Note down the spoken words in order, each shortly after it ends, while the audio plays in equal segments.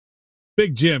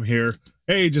Big Jim here.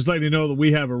 Hey, just letting you know that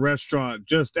we have a restaurant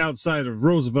just outside of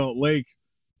Roosevelt Lake,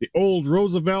 the old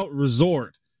Roosevelt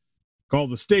Resort,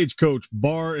 called the Stagecoach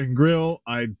Bar and Grill.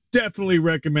 I definitely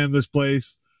recommend this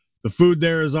place. The food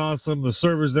there is awesome. The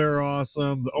servers there are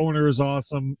awesome. The owner is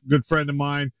awesome. Good friend of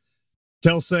mine.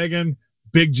 Tell Sagan,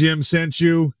 Big Jim sent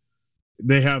you.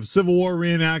 They have Civil War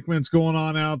reenactments going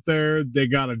on out there. They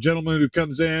got a gentleman who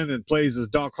comes in and plays as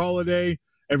Doc Holliday.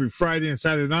 Every Friday and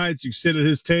Saturday nights, you sit at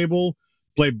his table,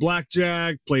 play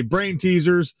blackjack, play brain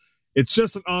teasers. It's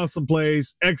just an awesome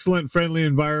place. Excellent, friendly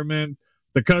environment.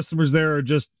 The customers there are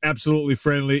just absolutely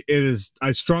friendly. It is,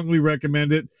 I strongly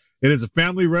recommend it. It is a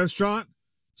family restaurant,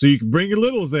 so you can bring your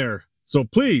littles there. So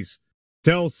please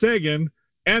tell Sagan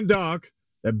and Doc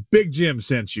that Big Jim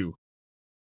sent you.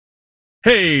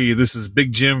 Hey, this is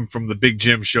Big Jim from the Big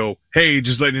Jim Show. Hey,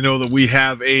 just letting you know that we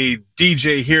have a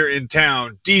DJ here in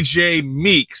town, DJ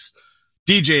Meeks,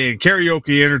 DJ and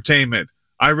karaoke entertainment.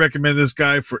 I recommend this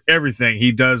guy for everything.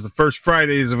 He does the first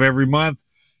Fridays of every month.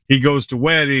 He goes to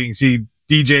weddings. He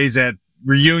DJs at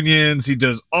reunions. He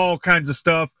does all kinds of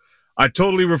stuff. I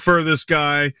totally refer this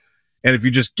guy. And if you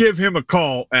just give him a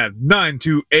call at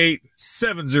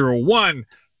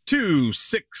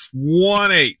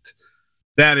 928-701-2618,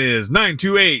 that is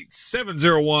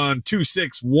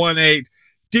 928-701-2618.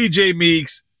 DJ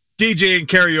Meeks, DJ and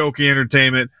Karaoke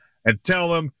Entertainment, and tell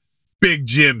them Big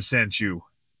Jim sent you.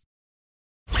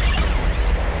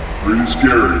 Pretty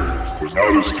scary, but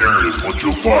not as scary as what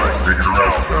you'll find digging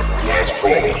around that last call.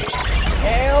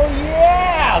 Hell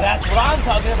yeah! That's what I'm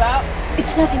talking about.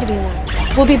 It's nothing to be alarmed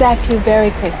about. We'll be back to you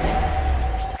very quickly.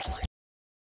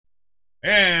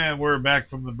 And we're back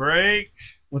from the break.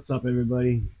 What's up,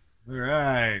 everybody? All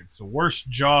right. So, worst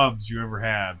jobs you ever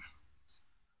had. It's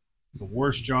the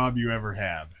worst job you ever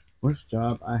had. Worst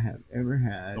job I have ever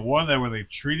had. The one that where they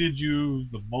treated you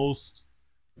the most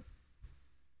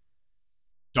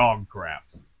dog crap.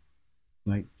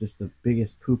 Like just the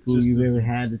biggest poo-poo you've ever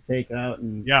had to take out.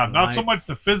 And yeah, not so much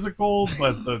the physical,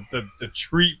 but the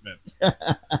treatment.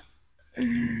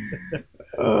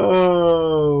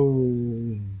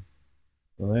 Oh.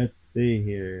 Well, let's see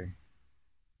here.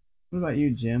 What about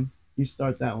you, Jim? You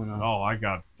start that one off. Oh, I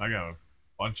got a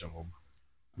bunch of them.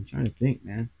 I'm trying to think,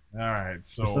 man. All right,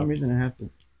 so for some reason I have to,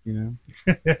 you know.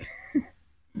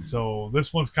 So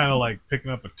this one's kind of like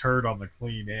picking up a turd on the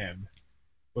clean end.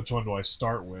 Which one do I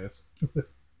start with?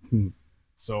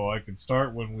 So I can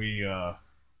start when we. I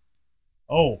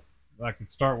can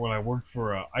start when I worked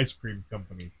for an ice cream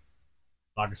company.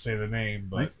 Not gonna say the name,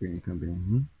 but ice cream company.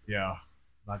 Mm-hmm. Yeah,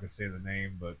 not gonna say the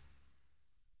name, but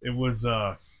it was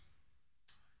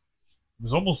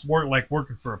almost like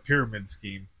working for a pyramid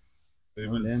scheme. It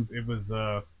was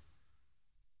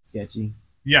sketchy.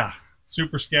 Yeah,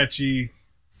 super sketchy.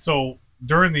 So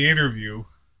during the interview,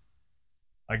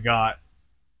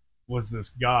 was this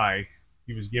guy.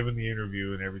 He was given the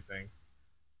interview and everything,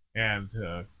 and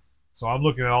so I'm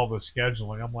looking at all the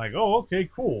scheduling. I'm like, oh, okay,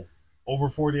 cool. Over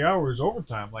 40 hours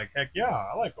overtime. Like, heck yeah,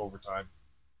 I like overtime.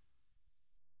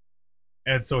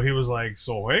 And so he was like,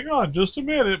 so hang on just a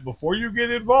minute. Before you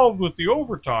get involved with the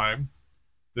overtime,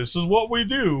 this is what we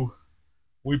do.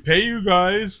 We pay you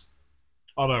guys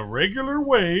on a regular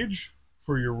wage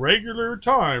for your regular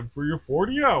time for your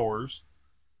 40 hours.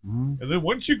 Mm-hmm. And then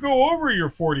once you go over your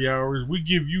 40 hours, we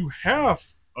give you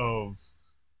half of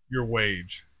your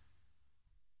wage.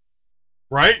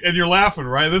 Right? And you're laughing,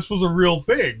 right? This was a real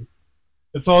thing.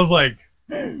 And so I was like,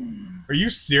 are you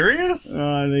serious?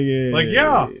 Like,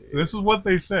 yeah, this is what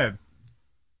they said.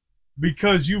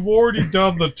 Because you've already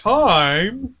done the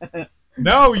time,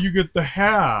 now you get the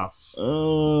half.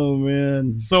 Oh,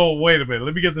 man. So, wait a minute.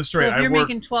 Let me get this straight. So if you're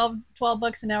making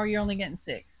 $12 an hour, you're only getting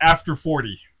 6. After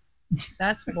 40.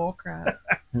 That's bullcrap.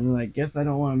 And I guess I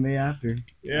don't want to be after.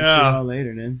 Yeah. See y'all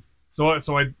later then. So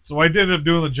I did end up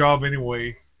doing the job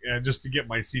anyway, just to get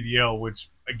my CDL, which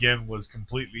again was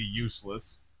completely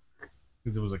useless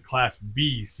because it was a Class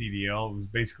B CDL. It was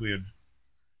basically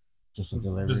just a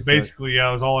delivery. Just basically,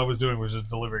 yeah. All I was doing was just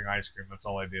delivering ice cream. That's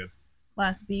all I did.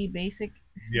 Class B basic.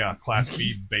 Yeah, Class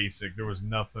B basic. There was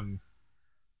nothing,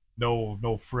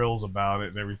 no frills about it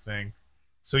and everything.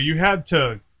 So you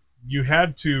didn't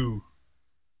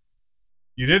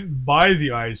buy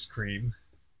the ice cream,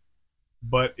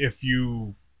 but if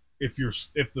the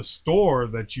store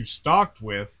that you stocked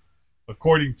with,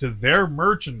 according to their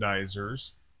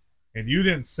merchandisers, and you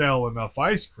didn't sell enough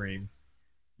ice cream,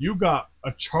 you got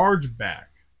a charge back.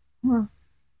 Huh.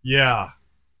 Yeah.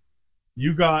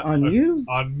 You got on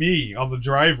me, on the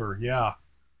driver, yeah.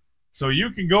 So you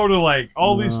can go to like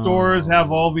all these stores,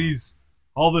 have all this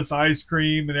ice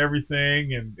cream and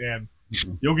everything, and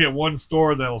You'll get one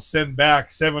store that'll send back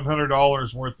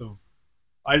 $700 worth of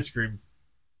ice cream.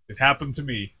 It happened to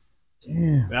me.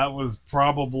 Damn. That was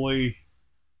probably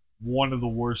one of the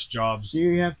worst jobs. So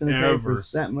you have to pay ever.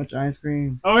 for that much ice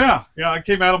cream? Oh yeah, yeah. I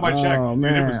came out of my check. Oh Dude,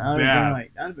 man, it was I'd bad.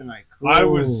 have been like, cool. I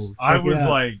was Check it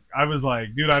out.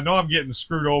 like, dude, I know I'm getting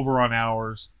screwed over on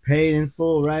hours, paid in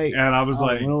full, right? and I was I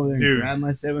like, went over there and dude, grabbed my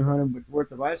 $700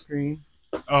 worth of ice cream.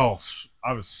 oh,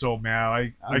 I was so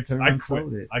mad. I turned quit. and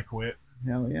sold it. I quit.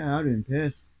 Hell yeah, I'd been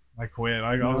pissed. I quit.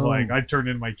 I was No. like, I turned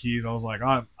in my keys. I was like,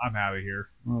 I'm out of here.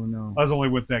 Oh no. I was only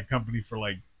with that company for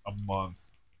like a month.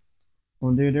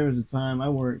 Well, dude, there was a time I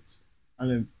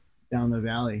lived down the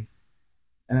valley,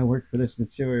 and I worked for this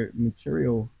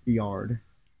material yard,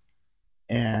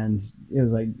 and it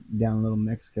was like down in Little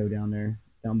Mexico down there,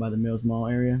 down by the Mills Mall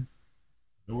area,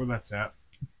 Know where that's at?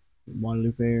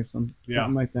 Guadalupe or something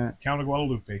like that. Town of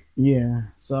Guadalupe. Yeah,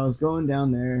 so I was going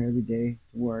down there every day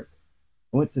to work.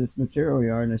 I went to this material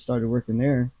yard and I started working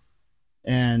there,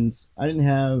 and I didn't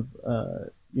have a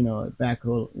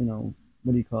backhoe,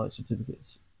 what do you call it,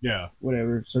 certificates, Yeah.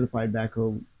 whatever, certified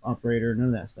backhoe operator, none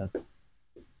of that stuff.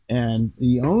 And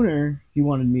the owner, he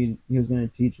was going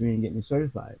to teach me and get me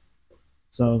certified.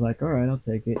 So I was like, all right, I'll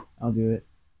take it. I'll do it.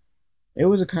 It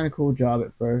was a kind of cool job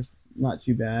at first. Not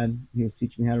too bad. He was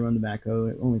teaching me how to run the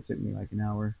backhoe. It only took me like an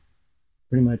hour,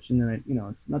 pretty much. And then,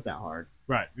 it's not that hard.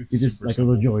 Right. It's It's just super like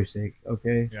simple. a little joystick,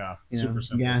 okay? Yeah. You know, Super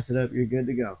simple. gas it up, you're good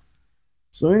to go.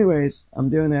 So anyways, I'm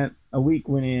doing that. A week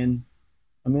went in.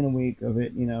 I'm in a week of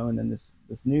it, and then this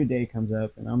new day comes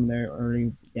up, and I'm there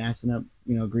already gassing up,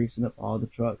 greasing up all the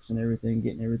trucks and everything,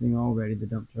 getting everything all ready, the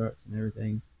dump trucks and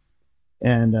everything.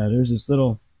 And there's this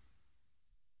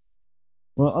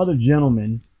other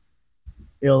gentleman,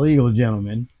 illegal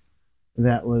gentleman,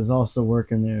 that was also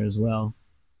working there as well,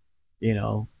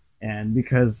 and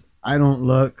because I don't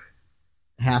look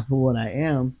half of what I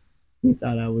am, he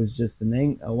thought I was just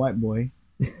a white boy.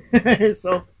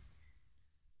 So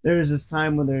there was this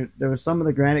time when there was some of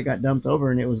the granite got dumped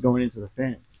over and it was going into the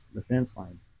fence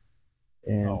line.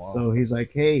 And Oh, wow. so he's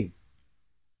like, hey,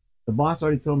 the boss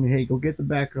already told me, hey, go get the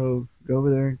backhoe, go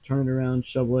over there, turn it around,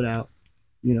 shovel it out.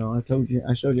 I showed you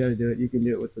how to do it. You can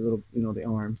do it with the little, the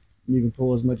arm. You can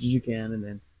pull as much as you can and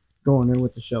then go in there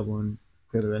with the shovel and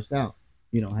clear the rest out.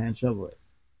 Hand shovel it.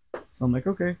 So I'm like,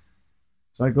 okay.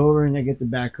 So I go over and I get the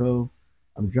backhoe.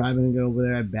 I'm driving to go over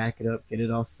there. I back it up, get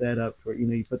it all set up. For,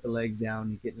 you put the legs down,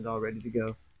 you're getting it all ready to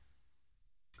go.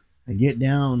 I get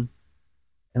down,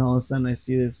 and all of a sudden I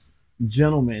see this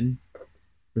gentleman,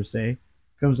 per se,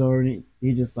 comes over and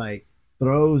he just like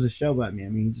throws a shovel at me. I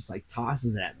mean, he just like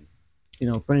tosses it at me.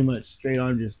 Pretty much straight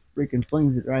on, just freaking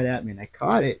flings it right at me. And I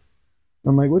caught it.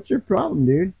 I'm like, what's your problem,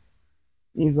 dude?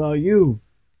 He's all, you,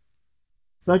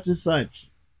 such and such,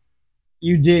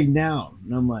 you dig down.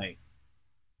 And I'm like,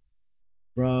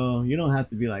 bro, you don't have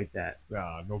to be like that.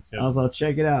 Yeah, no I kidding. was all,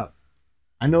 check it out.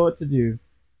 I know what to do.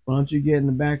 Why don't you get in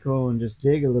the backhoe and just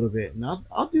dig a little bit? And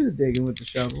I'll do the digging with the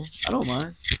shovel. I don't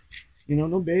mind.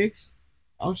 No bigs.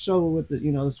 I'll shovel with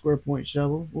the square point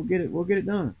shovel. We'll get it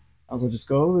done. I was like, just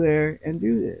go over there and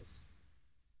do this.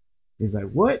 He's like,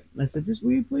 what? And I said, just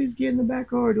will you please get in the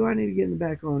backhoe, or do I need to get in the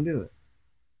backhoe and do it?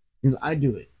 He's like, I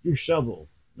do it. You shovel.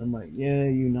 And I'm like, yeah,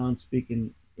 you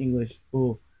non-speaking English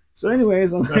fool. So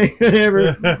anyways, I'm like,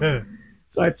 whatever.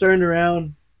 So I turned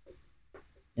around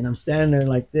and I'm standing there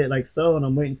like so, and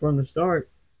I'm waiting for him to start.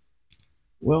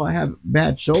 Well, I have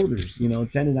bad shoulders,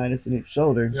 tendonitis in each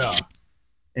shoulder. Yeah.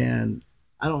 And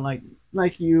I don't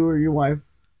like you or your wife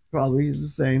probably is the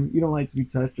same. You don't like to be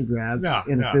touched or grabbed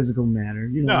in a physical manner.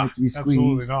 You don't like to be squeezed.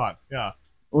 Absolutely not. Yeah.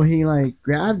 Well, he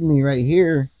grabbed me right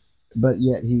here, but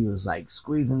yet he was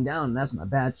squeezing down, and that's my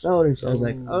bad shoulder. So I was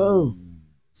like, oh.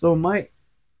 So my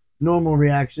normal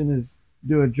reaction is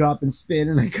do a drop and spin,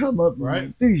 and I come up.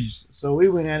 Right. So we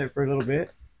went at it for a little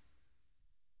bit.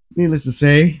 Needless to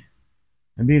say,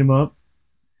 I beat him up.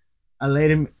 I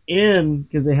laid him in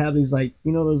because they have these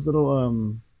those little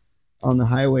on the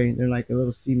highway. They're like a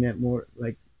little cement more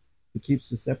it keeps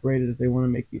you separated if they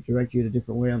want to direct you a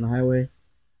different way on the highway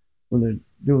when they're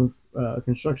doing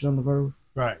construction on the road.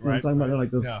 Right. You know what I'm talking about? They're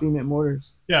like those cement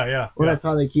mortars. Yeah. Yeah. Well, that's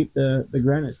how they keep the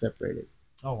granite separated.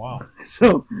 Oh wow.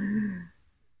 So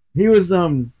he was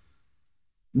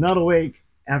not awake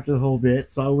after the whole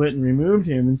bit, so I went and removed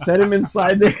him and set him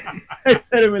inside there. I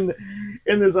set him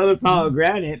in this other pile of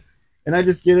granite, and I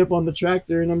just get up on the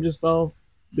tractor and I'm just all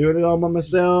doing it all by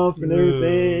myself and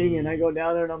everything. And I go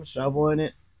down there and I'm shoveling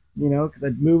it, because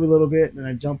I'd move a little bit and then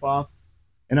I'd jump off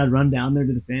and I'd run down there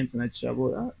to the fence and I'd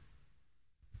shovel it up.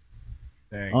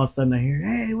 Dang. All of a sudden I hear,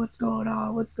 hey, what's going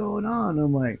on? What's going on?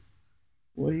 I'm like,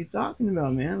 what are you talking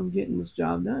about, man? I'm getting this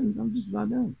job done. I'm just about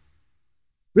done.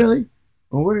 Really?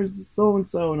 Well, where's so and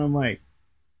so? And I'm like,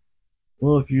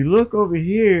 well, if you look over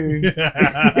here,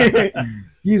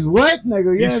 he's what? And I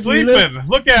go, yeah. He's sleeping.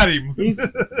 Look at him. He's,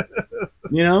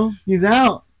 he's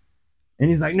out. And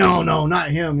he's like, no, not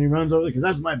him. And he runs over there because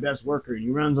that's my best worker. And he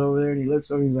runs over there and he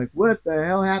looks over and he's like, what the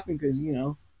hell happened? Because,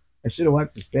 I should have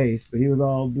wiped his face, but he was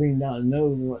all bleeding out his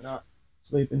nose and whatnot,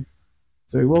 sleeping.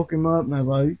 So he woke him up and I was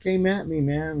like, you came at me,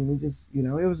 man. And we just,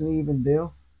 it was an even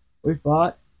deal. We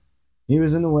fought. He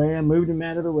was in the way. I moved him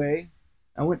out of the way.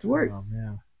 I went to work.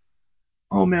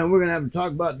 Oh man, we're gonna have to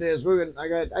talk about this. What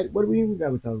do we even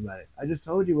got to talk about it? I just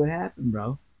told you what happened,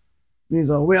 bro. And he's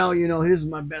like, well, this is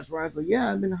my best work. I was like,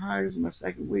 yeah, I've been hired. This is my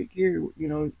second week here.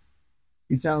 You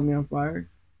telling me I'm fired?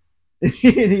 And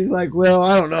he's like, well,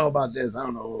 I don't know about this. I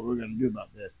don't know what we're gonna do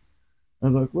about this. I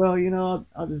was like, well,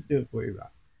 I'll just do it for you, bro.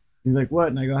 He's like, what?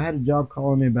 And I go, I had a job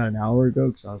calling me about an hour ago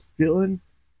because I was feeling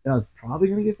that I was probably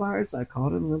gonna get fired, so I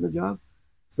called him another job.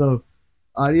 So,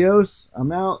 adios.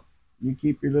 I'm out. You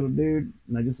keep your little dude.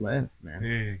 And I just left, man.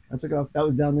 Hey. I took off. That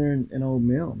was down there in Old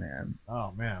Mill, man.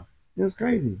 Oh, man. It was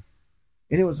crazy.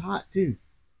 And it was hot, too.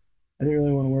 I didn't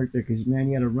really want to work there because, man,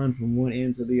 you had to run from one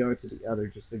end of the yard to the other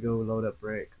just to go load up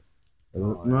brick.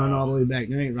 Run all the way back.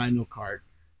 There ain't riding no cart.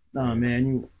 No, man.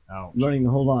 You running the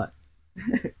whole lot.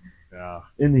 Yeah.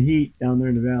 In the heat down there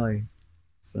in the valley.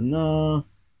 So, no.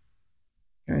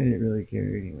 I didn't really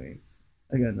care anyways.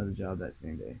 I got another job that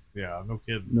same day. Yeah, no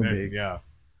kidding. No bigs. Yeah.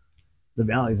 The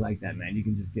valley's like that, man. You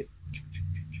can just get.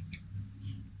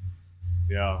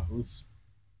 Yeah. What's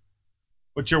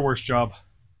your worst job?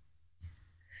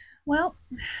 Well,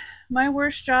 my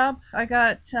worst job,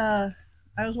 I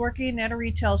was working at a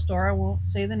retail store. I won't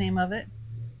say the name of it.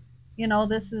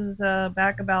 This is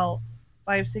back about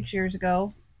 5-6 years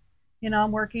ago.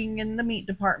 I'm working in the meat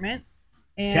department.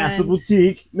 And Castle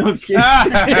Boutique. No, I'm just kidding.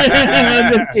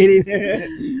 I'm just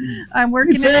kidding. I'm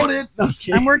working. You told it. No, I'm just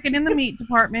kidding. I'm working in the meat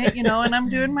department, and I'm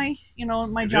doing my,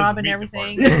 my job and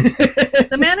everything.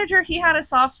 The manager, he had a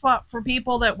soft spot for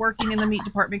people that working in the meat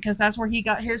department because that's where he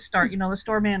got his start. The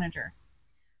store manager.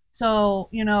 So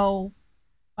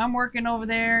I'm working over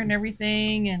there and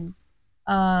everything, and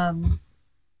I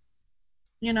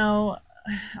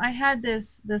had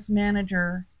this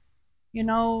manager.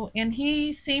 And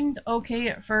he seemed okay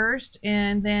at first,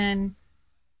 and then,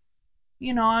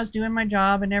 I was doing my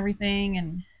job and everything,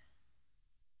 and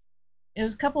it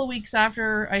was a couple of weeks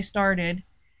after I started,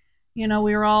 we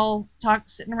were all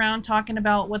sitting around talking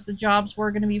about what the jobs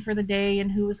were going to be for the day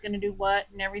and who was going to do what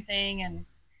and everything, and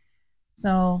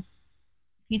so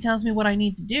he tells me what I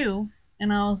need to do,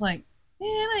 and I was like,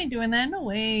 man, I ain't doing that, no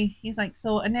way. He's like,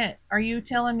 so Annette, are you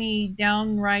telling me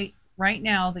downright right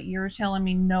now that you're telling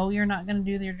me no, you're not going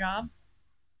to do your job?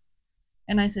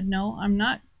 And I said, no, I'm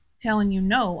not telling you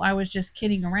no. I was just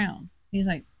kidding around. He's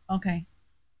like, okay.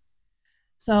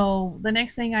 So the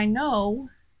next thing I know,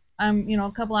 I'm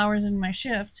a couple hours in my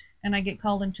shift, and I get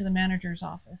called into the manager's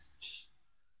office.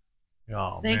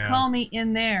 Oh, they man. call me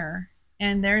in there,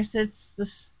 and there sits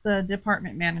the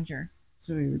department manager.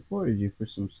 So he reported you for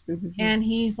some stupid shit? And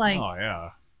he's like, oh,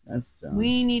 yeah. That's dumb.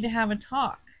 We need to have a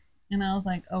talk. And I was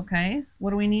like, okay,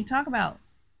 what do we need to talk about?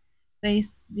 They,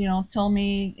 told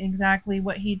me exactly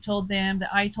what he told them,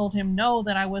 that I told him no,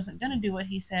 that I wasn't going to do what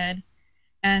he said,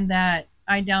 and that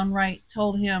I downright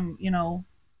told him,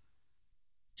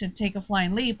 to take a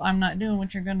flying leap. I'm not doing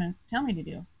what you're going to tell me to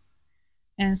do.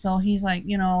 And so he's like,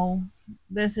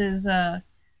 this is,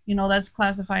 that's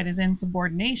classified as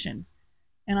insubordination.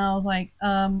 And I was like,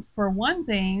 for one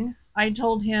thing, I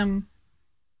told him,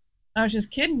 I was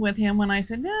just kidding with him when I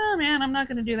said, no, man, I'm not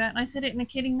going to do that. And I said it in a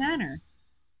kidding manner.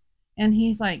 And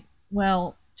he's like,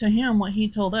 well, to him, what he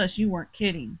told us, you weren't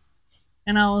kidding.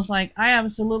 And I was like, I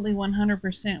absolutely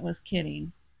 100% was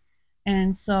kidding.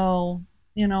 And so,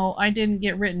 I didn't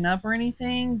get written up or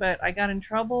anything, but I got in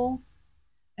trouble.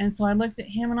 And so I looked at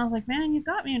him and I was like, man, you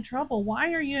got me in trouble.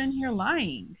 Why are you in here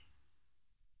lying?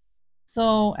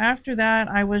 So after that,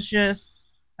 I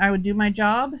would do my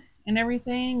job and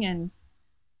everything,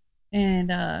 and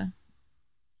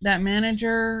that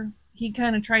manager, he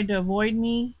kind of tried to avoid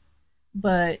me,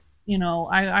 but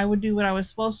I would do what I was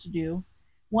supposed to do.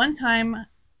 One time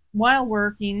while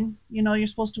working, you're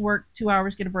supposed to work 2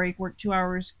 hours, get a break, work 2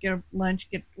 hours, get a lunch,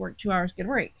 work 2 hours, get a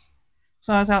break.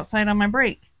 So I was outside on my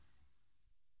break.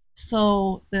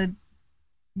 So the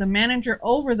manager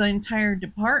over the entire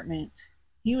department,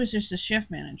 he was just a shift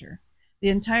manager.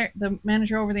 The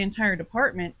manager over the entire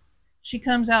department, she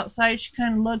comes outside, she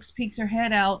kind of looks, peeks her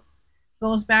head out,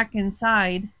 goes back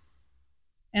inside,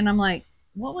 and I'm like,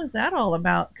 what was that all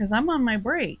about? Because I'm on my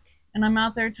break. And I'm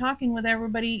out there talking with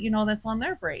everybody, you know, that's on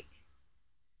their break.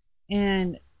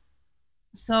 And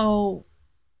so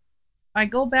I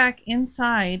go back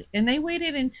inside, and they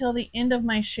waited until the end of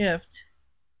my shift.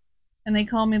 And they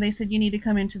called me, they said, you need to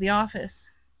come into the office.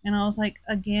 And I was like,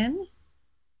 again?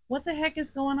 What the heck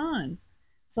is going on?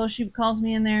 So she calls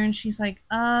me in there, and she's like,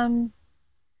 I'm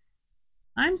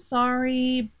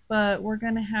sorry, but we're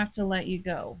going to have to let you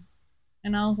go.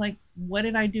 And I was like, what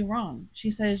did I do wrong? She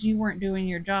says, you weren't doing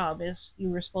your job as you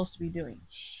were supposed to be doing.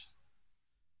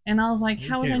 And I was like, You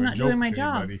how was can't I even not joke doing my with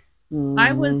job? anybody.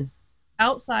 I was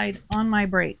outside on my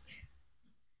break.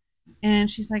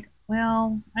 And she's like,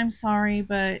 well, I'm sorry,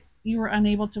 but you were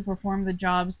unable to perform the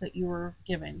jobs that you were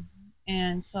given.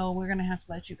 And so we're going to have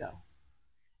to let you go.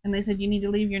 And they said, you need to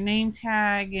leave your name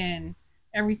tag and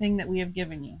everything that we have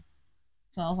given you.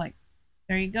 So I was like,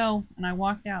 there you go. And I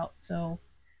walked out. So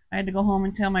I had to go home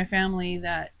and tell my family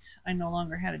that I no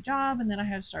longer had a job and that I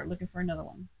had to start looking for another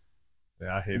one.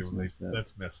 Yeah, I hate That's it when messed up.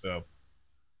 that's messed up.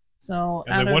 So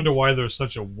And they wonder why there's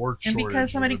such a work and shortage.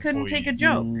 because somebody of couldn't take a employees.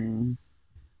 joke. Mm,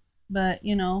 But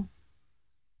you know,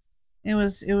 it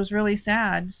was really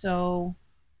sad. So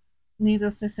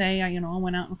needless to say, I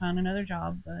went out and found another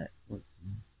job, but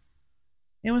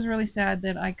it was really sad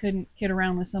that I couldn't kid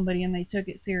around with somebody and they took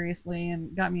it seriously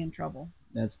and got me in trouble.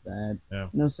 that's bad. Yeah.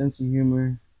 No sense of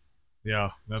humor.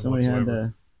 Yeah, none Somebody whatsoever.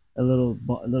 had a little,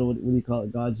 what do you call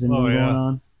it, God syndrome going yeah.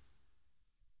 on.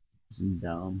 It's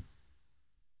dumb.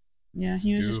 Yeah,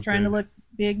 he was just trying to Stupid. look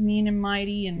big, mean, and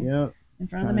mighty, and Yep. in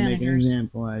front of Trying the to make an managers.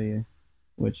 example out of you,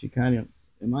 which he kind of,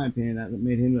 in my opinion, that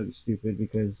made him look stupid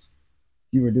because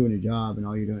you were doing your job and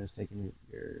all you're doing is taking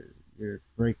your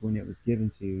break when it was given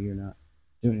to you. You're not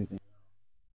doing anything.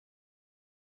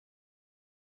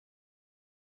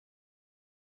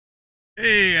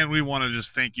 Hey, and we want to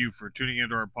just thank you for tuning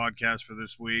into our podcast for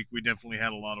this week. We definitely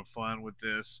had a lot of fun with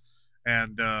this,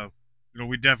 and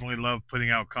we definitely love putting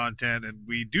out content, and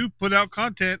we do put out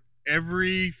content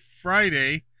every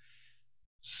Friday.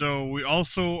 So we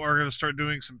also are going to start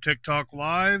doing some TikTok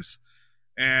lives,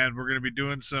 and we're going to be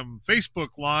doing some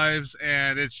Facebook lives,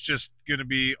 and it's just going to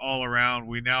be all around.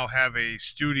 We now have a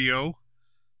studio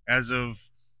as of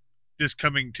this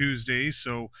coming Tuesday,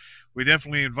 so we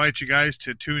definitely invite you guys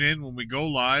to tune in when we go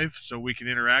live so we can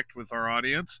interact with our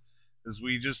audience, as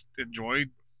we just enjoy,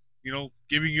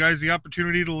 giving you guys the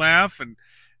opportunity to laugh and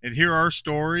hear our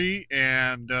story.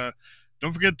 And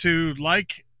don't forget to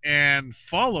like and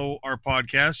follow our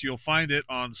podcast. You'll find it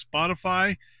on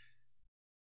Spotify,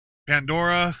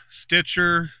 Pandora,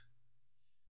 Stitcher,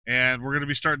 and we're going to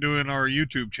be start doing our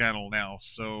YouTube channel now.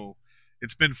 So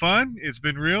it's been fun, it's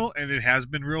been real, and it has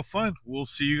been real fun. We'll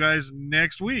see you guys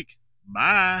next week.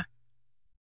 Bye.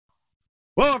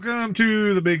 Welcome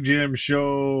to the Big Jim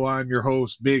Show. I'm your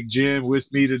host, Big Jim.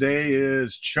 With me today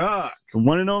is Chuck. The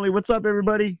one and only. What's up,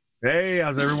 everybody? Hey,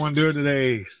 how's everyone doing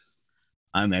today?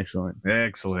 I'm excellent.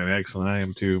 Excellent. I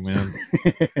am too, man.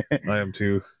 I am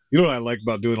too. You know what I like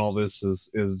about doing all this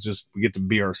is just we get to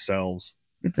be ourselves.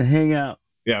 Get to hang out,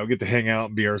 Yeah, we get to hang out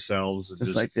and be ourselves. And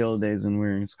just like the old days when we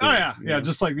were in school. Oh, yeah. you Yeah, know?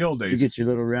 just like the old You days. get your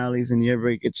little rallies and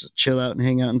everybody gets to chill out and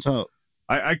hang out and talk.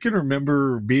 I can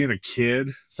remember being a kid.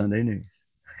 Sunday news.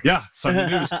 Yeah, Sunday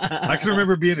news. I can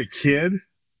remember being a kid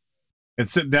and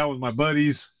sitting down with my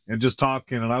buddies and just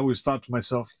talking. And I always thought to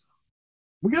myself,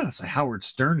 we got us a Howard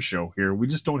Stern show here. We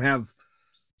just don't have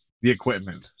the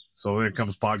equipment. So then it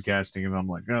comes podcasting, and I'm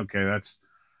like, okay,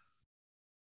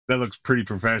 that looks pretty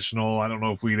professional. I don't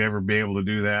know if we'd ever be able to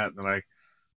do that. And then I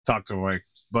talked to my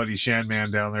buddy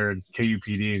Shanman down there in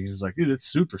KUPD, and he was like, dude, it's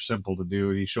super simple to do.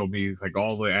 And he showed me like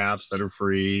all the apps that are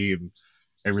free and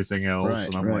everything else. Right,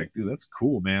 and I'm right. like, dude, that's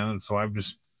cool, man. And so I've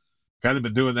just kind of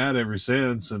been doing that ever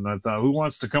since. And I thought, who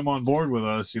wants to come on board with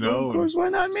us? Well, of course, why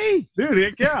not me? Dude,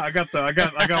 heck yeah, I got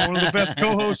one of the best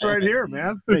co-hosts right here,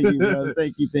 man. Thank you, brother.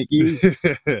 Thank you.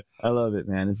 I love it,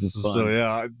 man. This is fun.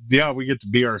 So yeah, we get to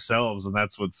be ourselves, and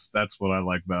that's what I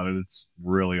like about it. It's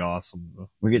really awesome.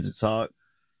 We get to talk.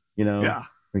 Yeah,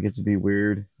 We get to be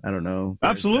weird. I don't know.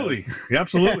 absolutely.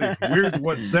 Weird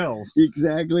what sells.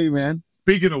 Exactly, man.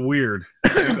 Speaking of weird,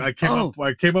 I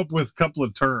came up with a couple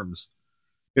of terms.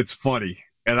 It's funny,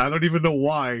 and I don't even know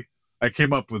why I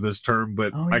came up with this term,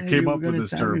 but Oh, I yeah, came you were up with gonna this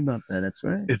tell me term. about that. That's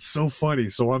right. It's so funny.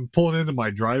 So I'm pulling into my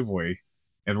driveway,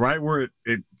 and right where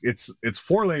it's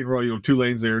 4-lane road, 2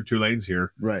 lanes there, 2 lanes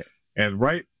here, Right. and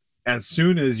right as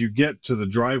soon as you get to the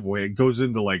driveway, it goes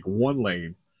into like 1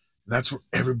 lane. That's where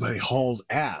everybody hauls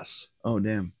ass Oh,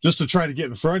 damn. just to try to get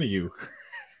in front of you.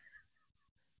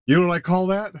 You know what I call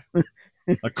that?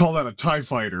 I call that a TIE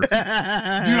fighter. Dude,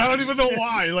 I don't even know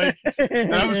why. Like,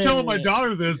 and I was telling my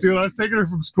daughter this, dude. I was taking her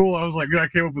from school. I was like, I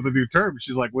came up with a new term.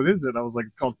 She's like, what is it? I was like,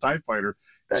 it's called TIE fighter.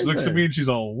 She looks at me and she's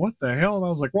all, what the hell? And I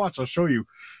was like, watch, I'll show you.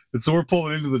 And so we're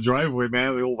pulling into the driveway,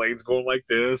 man. The old lane's going like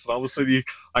this. And all of a sudden,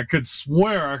 I could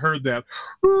swear I heard that.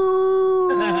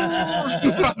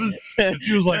 And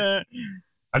she was like,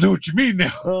 I know what you mean now.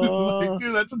 Like,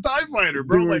 dude, that's a TIE fighter,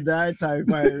 bro. Do or Like, die TIE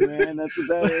fighter, man. That's what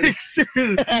that like, is.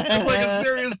 serious. It's like a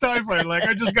serious TIE fighter. Like,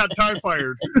 I just got TIE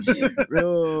fired.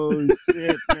 Oh,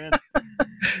 shit, man.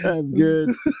 That's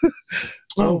good.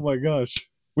 Oh, my gosh.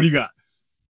 What do you got?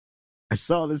 I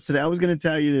saw this today. I was going to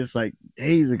tell you this like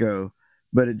days ago,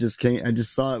 but it just came. I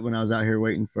just saw it when I was out here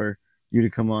waiting for you to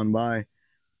come on by.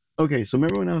 Okay, so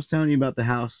remember when I was telling you about the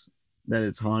house that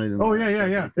it's haunted? And Oh, all yeah, that yeah, stuff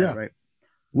yeah, like that, yeah. Right.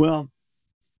 Well,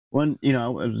 when I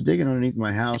was digging underneath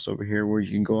my house over here, where you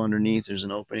can go underneath, there's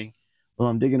an opening. Well,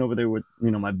 I'm digging over there with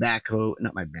my backhoe,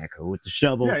 not my backhoe, with the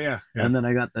shovel. Yeah. And then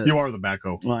I got the. You are the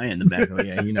backhoe. Well, I am the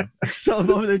backhoe, yeah, So I'm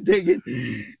over there digging,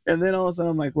 and then all of a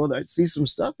sudden I'm like, well, I see some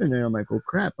stuff in there. I'm like, well,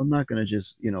 crap, I'm not gonna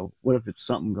just, what if it's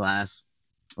something glass?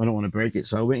 I don't want to break it.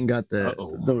 So I went and got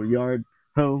the yard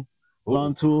hoe,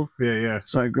 lawn tool. Yeah.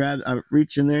 So I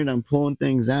reach in there and I'm pulling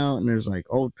things out, and there's like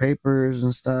old papers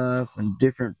and stuff and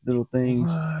different little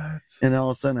things. What? And all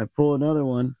of a sudden I pull another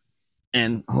one,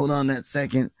 and hold on that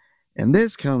second, and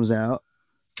this comes out,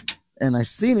 and I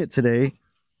seen it today,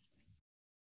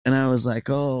 and I was like,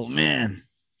 oh man,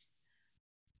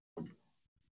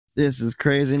 this is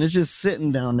crazy. And it's just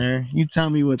sitting down there. You tell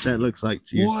me what that looks like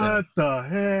to yourself. What the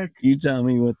heck? You tell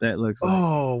me what that looks like.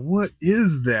 Oh, what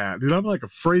is that? Dude, I'm like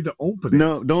afraid to open it.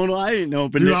 No, don't I didn't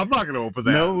open Dude, it. I'm not going to open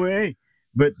that. No way.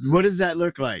 But what does that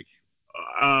look like?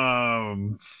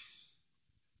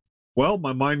 Well,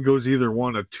 my mind goes either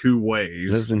one of two ways.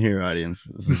 Listen here, audience.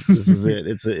 This is it.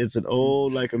 It's an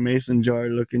old, like a mason jar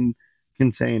looking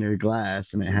container,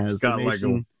 glass, and it has It's got the like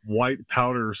mason, a white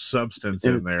powder substance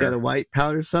and in it's there. got a white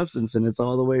powder substance, and it's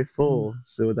all the way full.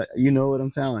 So that you know what I'm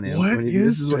telling you. What This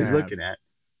is is what he's that? looking at.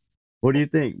 What do you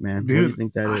think, man? What do Dude, you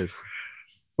think that is?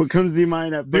 What comes to your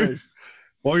mind at Dude, first?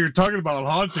 Well, you're talking about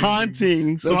haunting.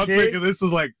 Hauntings. So I'm okay? thinking this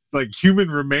is like human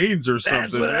remains or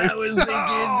something. That's what I was thinking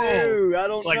too. I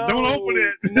don't Like, know. don't open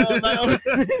it. No,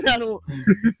 I don't.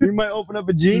 You might open up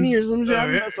a genie or some shit. I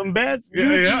don't know, some bad.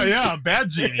 Yeah, a bad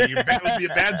genie. That would be a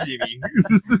bad genie.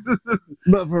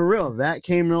 But for real, that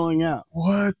came rolling out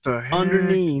What the heck?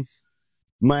 underneath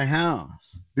my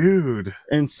house, Dude.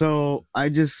 and so I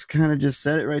just kind of just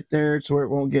set it right there to where it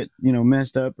won't get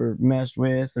messed up or messed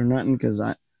with or nothing, because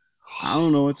I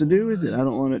don't know what to do with it. I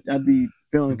don't want it. I'd be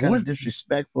feeling kind What? of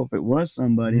disrespectful if it was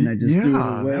somebody and I just threw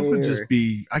it away. that would or- just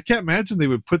be. I can't imagine they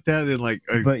would put that in like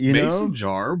a But, mason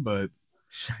jar, but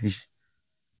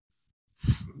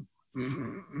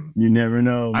You never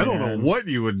know. I don't know man. what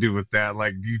you would do with that.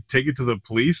 Like, do you take it to the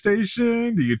police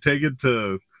station? Do you take it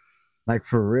to Like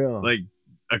for real. like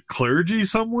a clergy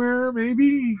somewhere?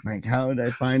 Maybe. Like how would I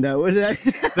find out what that?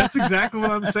 That's exactly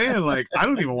what I'm saying. Like, I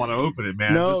don't even want to open it,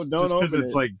 man. No, just don't because open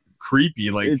it's it. like creepy.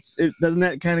 Like, it doesn't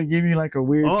that kind of give you like a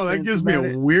weird. oh, that sense gives me about a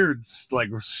it? weird, like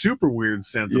super weird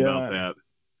sense about Yeah. that.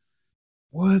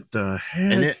 What the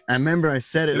heck? And I remember I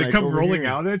said it. Did it like, come over rolling here.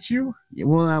 out at you?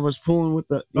 Well, I was pulling with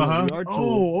the, Uh-huh. the yard tool,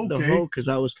 Oh, the okay. hoe, because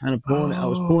I was kind of pulling it. I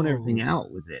was pulling Oh. everything out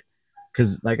with it.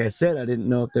 Because, like I said, I didn't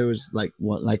know if there was like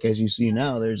as you see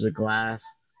now, there's a glass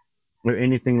or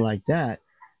anything like that,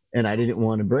 and I didn't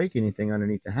want to break anything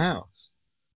underneath the house.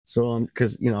 So,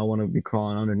 because I want to be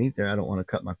crawling underneath there, I don't want to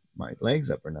cut my legs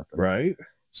up or nothing. Right.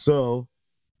 So,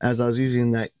 as I was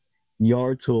using that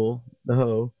yard tool, the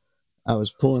hoe, I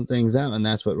was pulling things out, and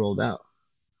that's what rolled out.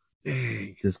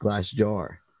 Dang. This glass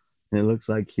jar. And it looks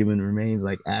like human remains,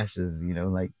 like ashes,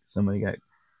 like somebody got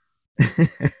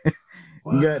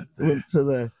What went to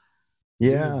the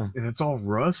yeah. Dude, and it's all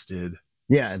rusted.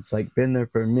 Yeah, it's like been there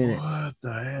for a minute. What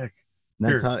the heck? And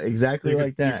that's Here, how exactly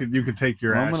like that. You could take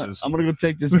your I'm ashes. gonna go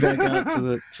take this back out to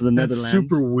the That's Netherlands.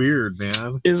 super weird,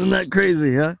 man. Isn't that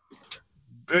crazy, huh?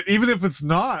 But even if it's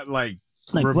not like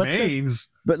Like, what the- remains,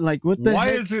 But like what the why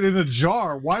heck? is it in a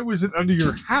jar? Why was it under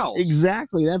your house?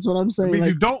 Exactly. That's what I'm I saying. mean,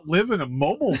 like, you don't live in a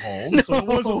mobile home, so it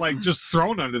No. wasn't like just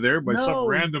thrown under there by some No.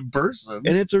 random person.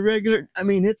 and it's a regular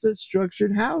it's a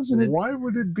structured house, and Why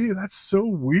would it be? That's so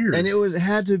weird. it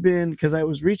had to have been because I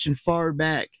was reaching far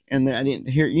back and I didn't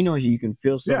hear. You can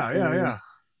feel something. yeah.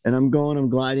 And I'm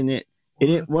gliding it. And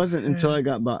What it wasn't the until heck? I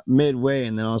got about midway,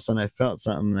 and then all of a sudden I felt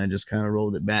something, and I just kind of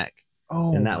rolled it back.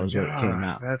 Oh, and that my was what it came God,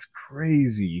 out. That's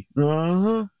crazy. Uh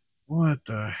huh. What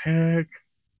the heck?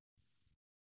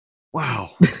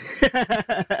 Wow.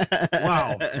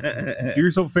 Wow. Do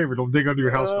yourself a favor. Don't dig under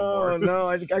your house no Oh more. no,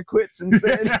 I quit since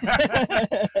then.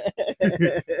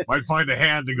 Might find a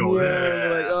hand to go Yeah,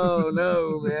 there. like, oh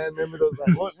no, man! Remember those?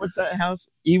 What's that house?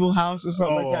 Evil House or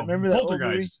something like that? Remember that old movie?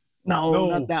 Poltergeist. No, No.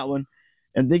 not that one.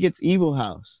 I think it's Evil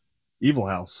House. Evil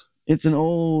House. It's an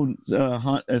old,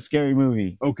 scary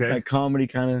movie. Okay. Like comedy,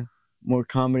 kind of more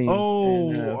comedy.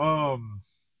 Oh, and,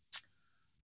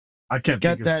 I he's can't got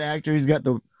think of that actor. He's got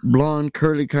the blonde,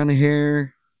 curly kind of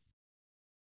hair.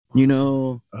 You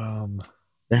know,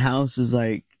 the house is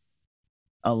like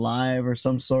alive or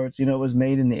some sorts. You know, it was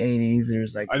made in the 80s.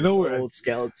 There's like I this know it. old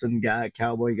skeleton guy,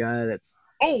 cowboy guy. That's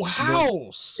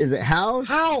House. is it House?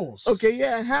 House. Okay,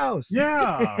 yeah, House.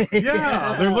 Yeah,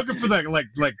 yeah. They're looking for that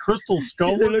like crystal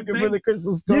skull. They're looking for the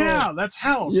crystal skull. Yeah, that's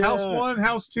House. Yeah. House 1,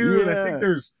 House 2, and I think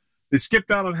Yeah. they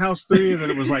skipped out on House 3, and then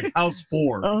it was like House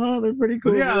 4. They're pretty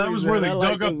cool. But yeah, that movies, was where man. they I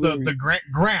like dug up those the movies. the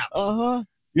Gramps.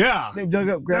 Yeah, They dug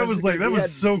up. That was like- that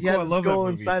was so He had cool. I the love that skull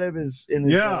movie. inside of his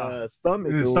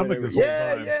stomach. In his or stomach whatever. this whole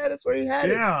yeah, time. Yeah, that's where he had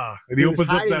it. yeah. And He he was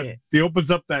opens up hiding that it. he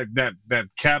opens up that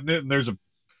cabinet, and there's a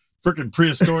freaking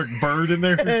prehistoric bird in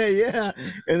there. Yeah,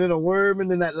 and then a worm,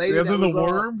 and then that lady. And that then the was all-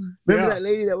 worm. Remember Yeah. that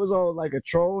lady that was all like a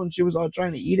troll, and she was all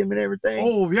trying to eat him and everything.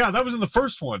 Oh yeah, that was in the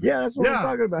first one. yeah, that's what yeah. I'm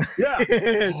talking about. Yeah.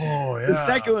 Oh yeah. The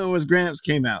second one was Gramps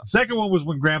came out. Second one was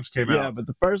when Gramps came Yeah, out. but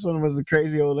the first one was the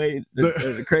crazy old lady,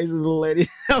 the crazy little lady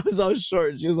that was all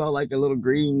short. She was all like a little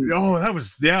green. Oh, that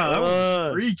was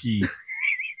freaky.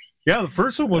 Yeah, the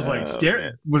first one was like Oh, scary,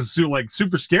 man. was like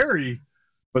super scary,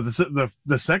 but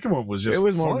the second one was just It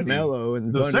was more funny. mellow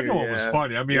and The funnier, second one was yeah.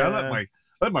 funny. I mean, I let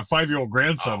Yeah. my 5-year-old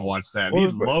grandson watch that. Well, He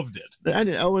the fir- loved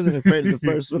it. I wasn't afraid of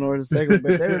the first one or the second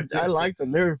one, but I liked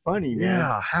them. They were funny. Man.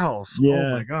 Yeah, House. Yeah.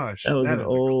 Oh my gosh, That was an is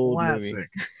old a classic.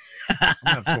 I'm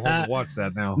gonna have to go home and watch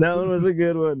that now. That one was a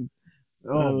good one.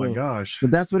 Oh my gosh.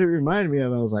 But that's what it reminded me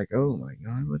of. I was like, oh my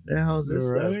god, what the hell is this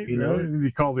stuff? Right, You know? right. And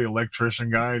you call the electrician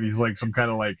guy, and he's like some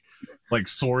kind of like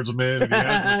swordsman. And he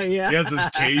has this, Yeah. he has his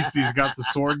case. He's got the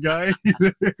sword guy.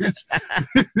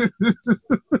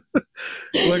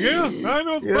 Like, yeah, I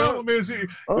know what the Yeah. problem is. You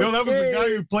know, that was the guy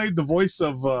Okay. who played the voice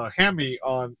of Hammy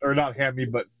on, or not Hammy,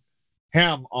 but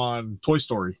Ham on Toy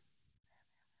Story.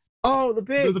 Oh, the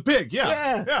pig. The pig, yeah.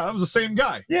 Yeah. That was the same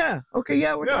guy. Yeah. Okay.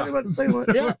 Yeah, we're Yeah. talking about the same one.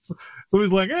 Yeah. So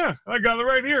he's like, yeah, I got it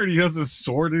right here. And he has this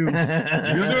sword. And he's like,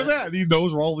 you're gonna do that. And he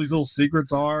knows where all these little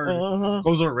secrets are. And Uh-huh.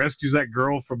 goes and rescues that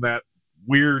girl from that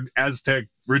weird Aztec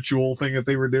ritual thing that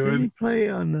they were Didn't he doing. play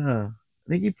on? I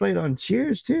think he played on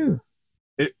Cheers too.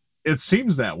 It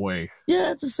seems that way.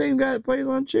 Yeah, it's the same guy that plays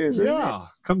on Cheers. Isn't Yeah.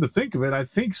 Come to think of it, I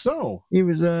think so. it? He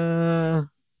was I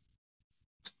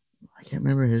can't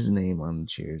remember his name on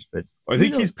Cheers, but I think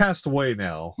You know- he's passed away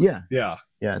now. yeah, Yeah.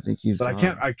 I think he's. But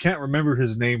gone. I can't remember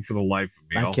his name for the life of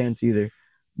me. I can't either.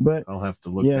 But I'll have to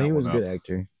look. yeah, that he was a one good up.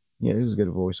 actor. Yeah, he was a good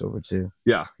voiceover too.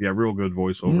 Yeah, real good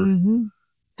voiceover. Mhm.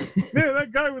 Man,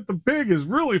 that guy with the pig is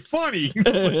really funny. Like,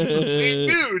 it's the same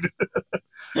dude.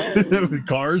 With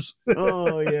cars.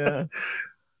 Oh yeah,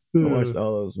 I watched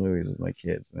all those movies with my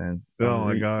kids, man. Oh,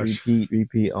 my gosh.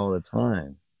 Repeat all the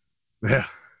time. Yeah.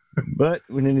 But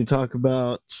we need to talk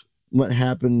about what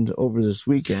happened over this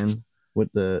weekend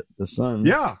with the Suns.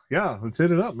 Yeah. Let's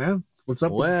hit it up, man. What's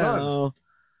up with the Suns? Well,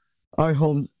 our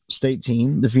home state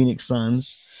team, the Phoenix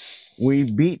Suns, we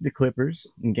beat the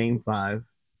Clippers in Game 5.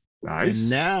 Nice. And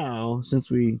now, since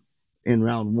we in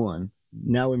round 1,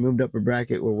 now we moved up a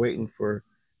bracket. We're waiting for.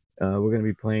 We're going to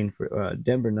be playing for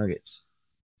Denver Nuggets.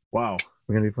 Wow.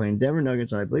 We're going to be playing Denver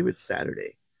Nuggets, and I believe it's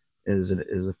Saturday. Is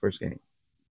the first game?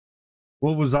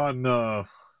 What was on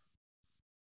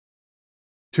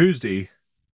Tuesday?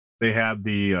 They had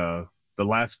the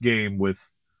last game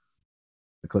with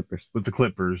The Clippers. the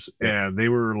Clippers, and they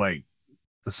were like,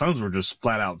 the Suns were just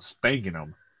flat out spanking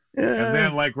them. And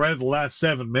then, like, right at the last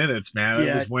 7 minutes, man, it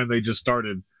Yeah. was when they just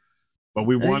started. But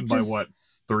we They won by just- what,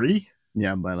 3?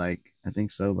 Yeah, by like I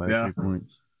think so, by Yeah. 3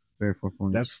 points, 3 or 4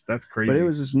 points. That's crazy. But it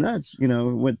was just nuts, you know.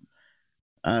 With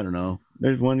I don't know.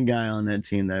 There's one guy on that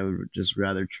team that I would just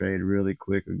rather trade really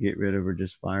quick or get rid of or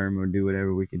just fire him or do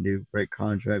whatever we can do. Break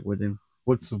contract with him.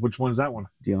 Which one's that one?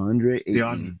 DeAndre Ayton,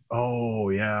 Deion. Oh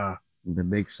yeah, the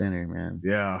big center, man.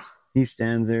 yeah. He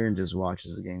stands there and just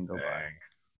watches the game go by. Dang.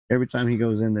 Every time he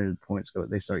goes in there, the points go.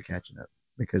 They start catching up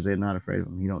because they're not afraid of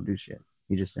him. He don't do shit.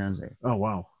 He just stands there. Oh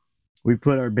wow. We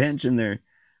put our bench in there.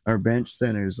 Our bench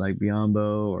centers like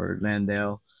Biombo or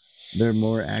Landale, they're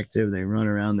more active. They run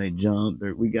around. They jump.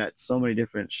 We got so many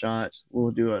different shots. We'll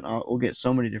get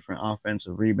so many different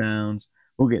offensive rebounds.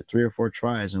 We'll get 3 or 4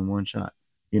 tries in one shot.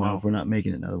 You know, Wow. if we're not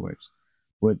making it. In other words,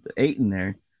 with 8 in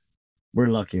there, we're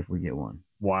lucky if we get one.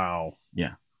 Wow.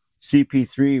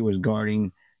 CP3 was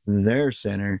guarding their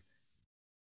center,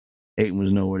 Ayton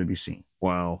was nowhere to be seen.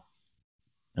 Wow.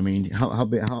 I mean,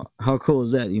 how cool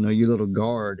is that? You know, your little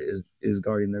guard is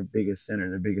guarding their biggest center,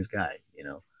 their biggest guy. You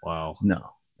know, Wow. no,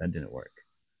 that didn't work.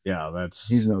 Yeah, that's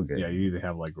He's no good. Yeah, you need to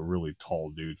have like a really tall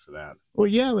dude for that. Well,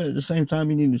 yeah, but at the same time,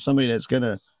 you need somebody that's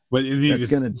gonna But play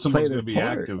someone's their gonna be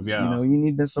part. active. Yeah. You know, you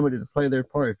need somebody to play their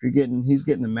part. If he's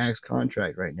getting a max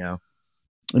contract right now,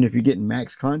 and if you're getting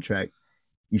max contract,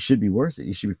 you should be worth it.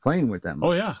 You should be playing with that much.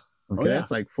 Oh yeah. Okay, yeah. that's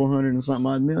like $400 and something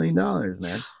odd $1 million, man.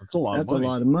 That's a lot. That's of money. a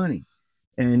lot of money.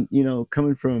 And you know,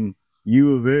 coming from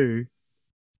U of A,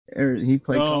 he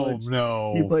played college.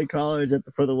 No. He played college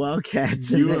for the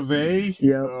Wildcats. U of A.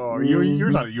 Yeah. Oh, you're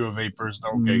not a U of A person.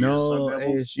 Okay. you're No, Sun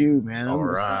Devils? ASU, man. I'm All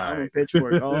a right.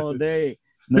 Pitchfork all day.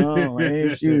 No,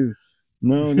 ASU.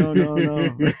 No.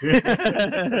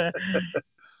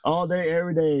 All day,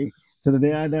 every day, to the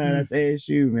day I die. That's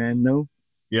ASU, man. No.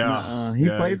 Yeah. He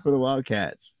Yeah. played for the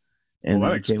Wildcats. And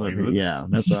Well, then that he came up explains here. it. Yeah,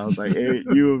 that's why I was like, hey,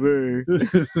 U of A.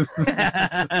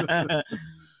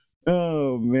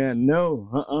 Oh, man.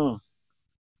 No.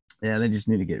 Yeah, they just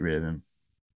need to get rid of him.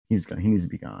 He needs to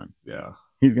be gone. Yeah.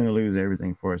 He's going to lose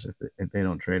everything for us if they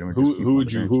don't trade him. Or just keep him Who on would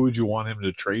the you bench. who would you want him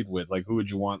to trade with? Like who would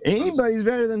you want? Anybody's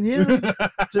better than him,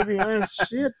 to be honest.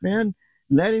 Shit, man.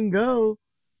 Let him go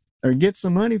or get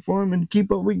some money for him and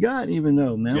keep what we got, even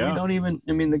though, man, Yeah. we don't even,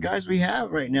 I mean, the guys we have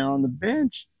right now on the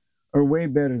bench are way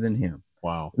better than him.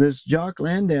 Wow. This Jock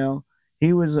Landale,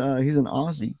 he's an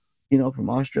Aussie, you know, from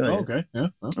Australia. Oh, okay. Yeah.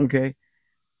 Oh. Okay.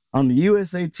 On the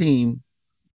USA team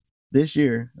this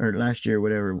year or last year,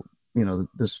 whatever, you know,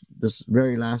 this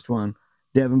very last one,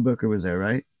 Devin Booker was there,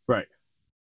 right? Right.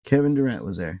 Kevin Durant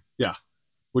was there.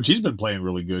 Which he's been playing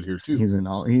really good here too. He's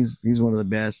one of the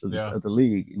best of the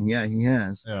league. And yeah, he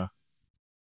has. Yeah.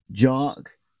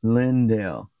 Jock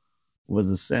Landale was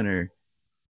the center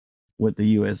with the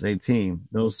USA team.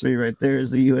 Those three right there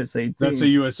is the USA team. That's a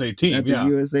USA team. That's yeah. a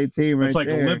USA team right It's like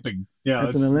there. Olympic. Yeah.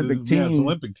 That's an Olympic team. Yeah, it's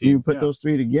Olympic team. You put Yeah. those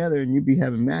three together and you'd be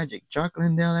having magic. Jock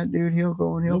Landale, that dude, he'll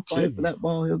go and he'll No fight kidding. for that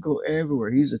ball. He'll go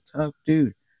everywhere. He's a tough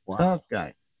dude. Wow. Tough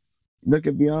guy. Look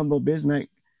at Biombo Bismack.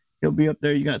 He'll be up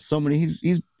there. You got so many.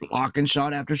 He's blocking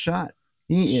shot after shot.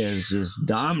 He is just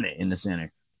dominant in the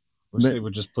center. Wish But they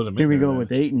would just put him Here in we there go then.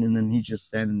 with Ayton, and then he's just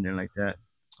standing there like that.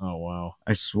 Oh wow.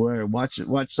 I swear. Watch it.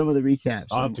 Watch some of the recaps.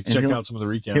 I'll have to and check he'll- out some of the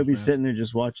recaps. He'll be man. sitting there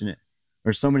just watching it,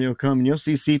 or somebody will come and you'll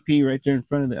see CP right there in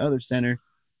front of the other center,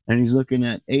 and he's looking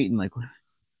at Ayton like, what?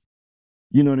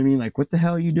 You know what I mean? Like, what the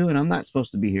hell are you doing? I'm not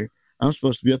supposed to be here. I'm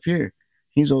supposed to be up here.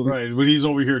 He's over. Right, but he's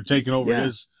over here taking over Yeah.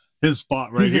 his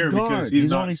spot right He's here a guard. because He's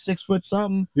he's not. only 6 foot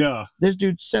something. Yeah. This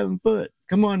dude's 7 foot.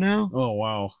 Come on now. Oh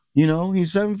wow. You know,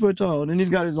 he's 7 foot tall, and then he's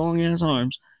got his long ass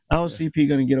arms. How is CP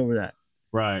going to get over that?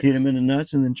 Right. Hit him in the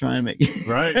nuts and then try and make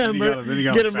Right. Then you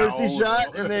gotta get a foul. mercy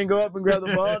shot and then go up and grab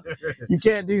the ball. You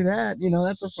can't do that. You know,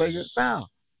 that's a flagrant foul.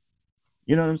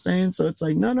 You know what I'm saying? So it's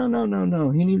like, no.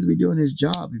 He needs to be doing his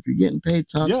job. If you're getting paid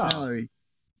top Yeah. salary,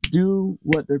 do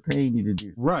what they're paying you to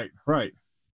do. Right.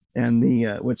 And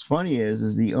the what's funny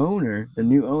is the owner, the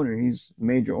new owner, he's a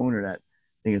major owner that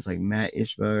I think it's like Matt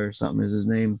Ishba or something is his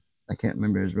name. I can't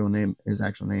remember his real name, his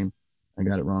actual name. I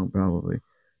got it wrong probably.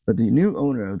 But the new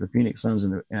owner of the Phoenix Suns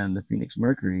and the Phoenix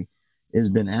Mercury has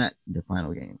been at the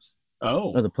final games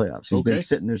Oh. of the playoffs. He's Okay. been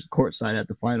sitting there courtside at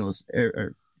the finals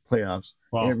or playoffs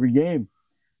Wow. every game.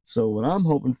 So what I'm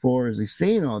hoping for is he's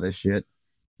seeing all this shit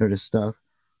or this stuff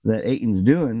that Ayton's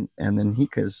doing, and then he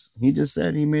just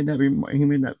said he made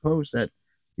that post that,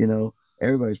 you know,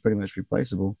 everybody's pretty much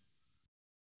replaceable.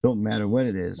 Don't matter what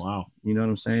it is. Wow. You know what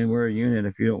I'm saying? We're a unit.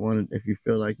 If you don't want it, if you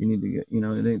feel like you need to get, you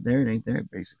know, it ain't there,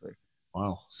 basically.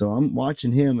 Wow. So I'm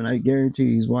watching him, and I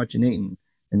guarantee he's watching Ayton.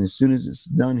 And as soon as it's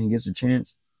done, he gets a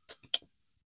chance,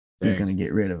 he's Dang. going to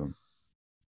get rid of him.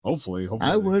 Hopefully.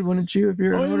 I would, wouldn't you? If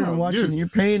you're Oh, an owner yeah, and watching, dude. you're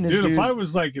paying this Dude, dude. if I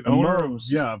was like an the owner,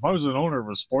 most. if I was an owner of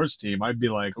a sports team, I'd be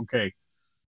like, okay,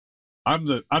 I'm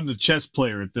the chess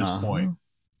player at this Uh-huh. point,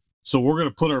 so we're gonna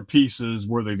put our pieces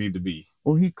where they need to be.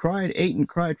 Well, Ayton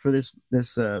cried for this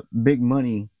big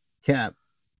money cap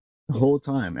the whole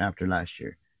time after last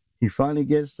year. He finally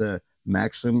gets the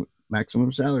maximum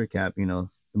salary cap, you know,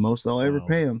 the most they'll ever Wow.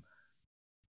 pay him.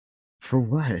 For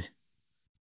what?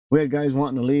 We had guys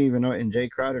wanting to leave, and Jay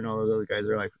Crowder and all those other guys,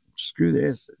 they're like, screw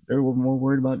this. They're more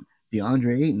worried about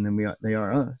DeAndre Ayton than they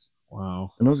are us.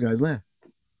 Wow. And those guys left.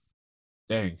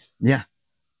 Dang. Yeah.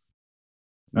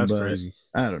 That's But crazy.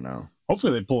 I don't know.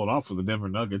 Hopefully they pull it off for the Denver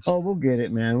Nuggets. Oh, we'll get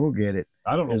it, man. We'll get it.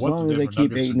 I don't know as what long the as they Denver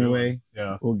keep Nuggets are Ayton doing. away.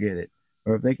 Yeah. We'll get it.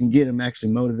 Or if they can get him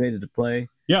actually motivated to play,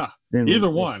 Yeah. then Either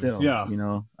we'll one, Still, yeah. you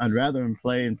know, I'd rather him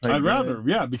play and play. I'd good. rather,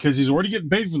 yeah, because he's already getting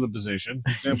paid for the position.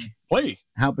 Then play.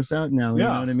 Help us out now. You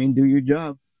Yeah. know what I mean? Do your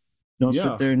job. Don't Yeah.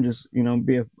 sit there and just, you know,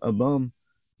 be a bum,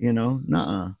 you know,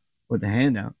 nuh-uh, with the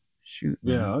handout. Shoot.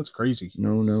 man. Yeah, that's crazy.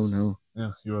 No.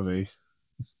 Yeah, U of A.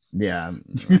 Yeah.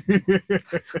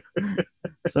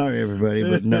 Sorry, everybody,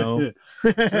 but no.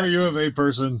 If you're a U of A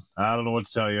person, I don't know what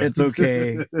to tell you. It's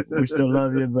okay. We still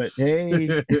love you, but hey. We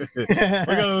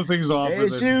got other things to offer.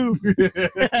 ASU.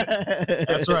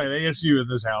 That's right, ASU in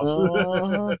this house.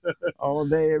 All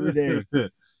day, every day.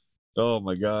 Oh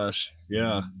my gosh.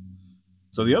 Yeah.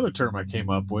 So the other term I came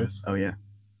up with, Oh, yeah.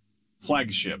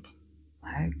 flagship.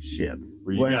 Flagship.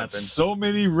 Where you What got happened? so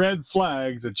many red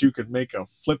flags that you could make a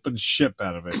flippin' ship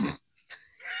out of it.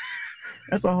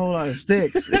 That's a whole lot of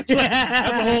sticks. That's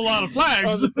a whole lot of Oh,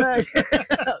 flags. the flag.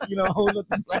 You know, hold up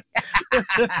the flag.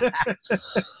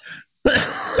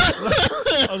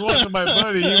 I was watching my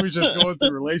buddy. He was just going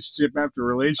through relationship after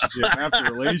relationship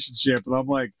after relationship, and I'm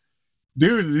like,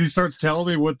 dude. And he starts telling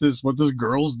me what this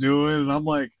girl's doing, and I'm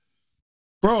like,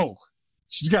 bro,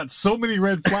 she's got so many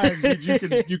red flags.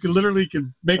 You can literally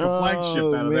make a flagship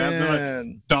out of that. And then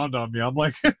Man. it dawned on me. I'm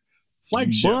like,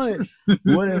 flagship.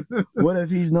 But what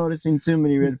if he's noticing too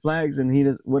many red flags and he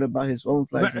does? What about his own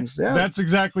flags himself? That's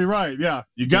exactly right. Yeah,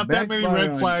 you got that many backfire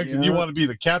red on flags, you, and you yeah. want to be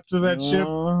the captain of that ship.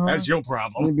 Uh-huh. That's your You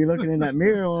problem. be looking in that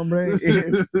mirror, hombre.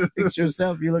 Fix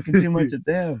yourself. You're looking too much at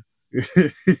them.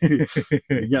 You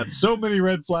got so many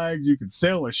red flags, you can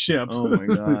sail a ship. Oh my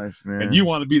gosh, man! And you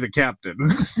want to be the captain. He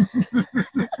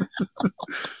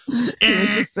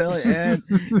wants to sell it and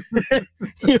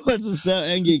he wants to sell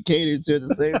and get catered to at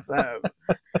the same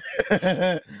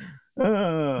time.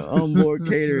 On board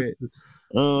cater it.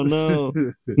 Oh no,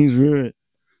 he's ruined.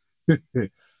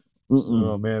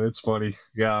 Oh man, it's funny.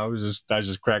 Yeah, I was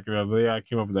just cracking up. Yeah, I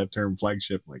came up with that term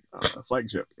flagship, like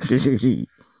flagship.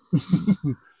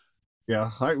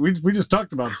 Yeah, we just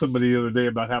talked about somebody the other day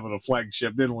about having a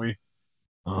flagship, didn't we?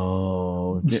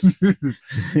 Oh,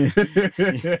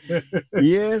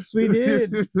 yes, we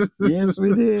did. Yes,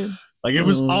 we did. Like it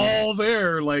was all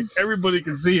there, like everybody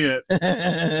could see it,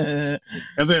 and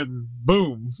then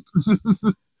boom.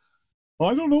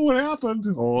 I don't know what happened.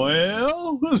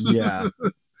 Well, Yeah,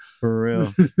 for real.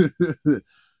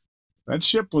 That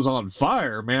ship was on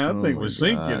fire, man. That Oh thing my was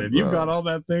sinking, God, and you bro. got on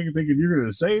that thing thinking you're going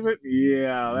to save it.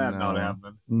 Yeah, that's not No.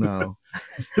 happening. No.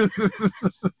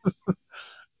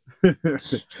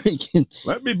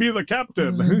 Let me be the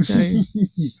captain.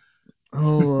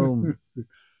 Oh,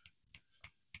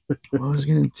 what I was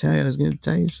gonna tell you. I was gonna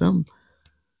tell you something.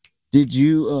 Did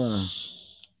you?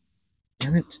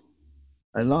 Damn it!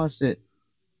 I lost it.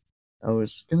 I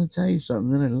was gonna tell you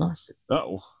something, then I lost it.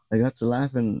 Oh, I got to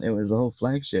laughing. It was the whole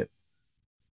flagship.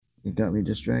 It got me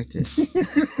distracted.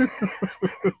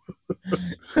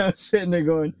 I was sitting there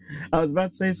going, I was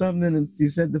about to say something, and you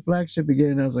said the flagship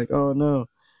again. And I was like, oh no.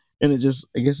 And I guess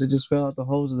it just fell out the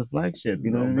holes of the flagship.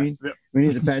 You know what I mean? Yep. We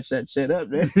need to patch that shit up,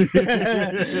 man.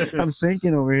 I'm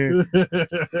sinking over here.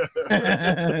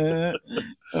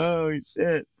 Oh,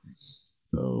 shit.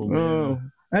 Oh, Oh,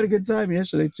 man. I had a good time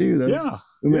yesterday, too, though. Yeah.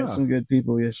 We met yeah. some good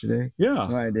people yesterday. Yeah.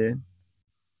 Oh, I did.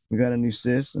 We got a new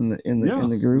sis in the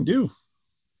group.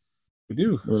 We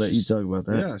do. We'll let you talk about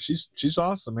that. Yeah, she's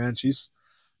awesome, man. She's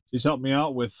helped me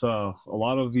out with a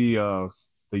lot of the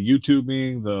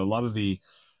YouTubing, a lot of the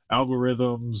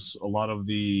algorithms, a lot of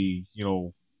the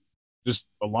just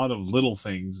a lot of little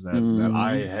things that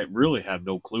I really had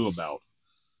no clue about.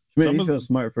 Made me feel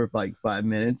smart for like 5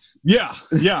 minutes. Yeah.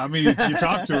 I mean, you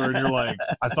talk to her and you're like,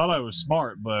 I thought I was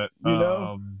smart, but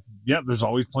yeah, there's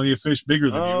always plenty of fish bigger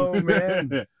than you. Oh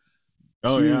man.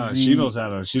 Oh yeah, she knows how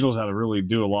to really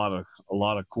do a lot of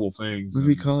cool things. What do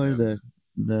we call her?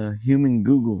 The human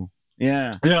Google.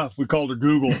 Yeah. Yeah, we called her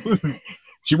Google.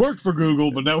 She worked for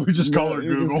Google, but now we just call her We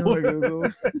just Google. call her Google.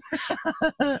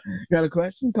 Got a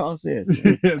question? Call sis.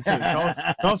 That's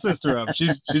it. Call sister up.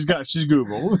 She's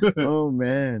Google. Oh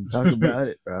man, talk about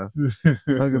it, bro.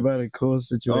 Talk about a cool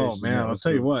situation. Oh man, I'll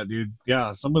tell you what, dude.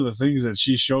 Yeah, some of the things that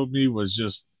she showed me was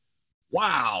just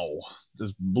wow,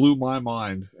 just blew my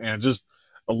mind, and just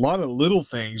a lot of little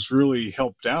things really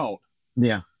helped out.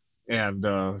 Yeah. And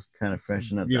kind of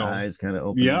freshen up the eyes, kind of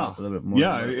open up a little bit more.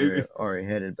 Yeah, we're already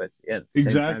headed, but yeah, at the same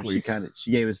exactly. time,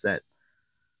 she gave us that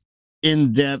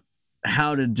in-depth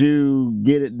how to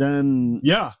get it done.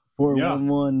 Yeah,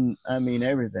 411. I mean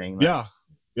everything. Like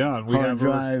yeah, and we hard have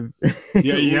drive.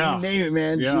 Yeah, You name it,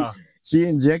 man. Yeah. She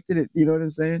injected it. You know what I'm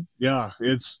saying? Yeah,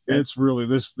 it's really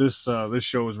this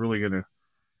show is really gonna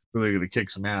kick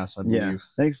some ass. I believe. Yeah.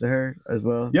 Thanks to her as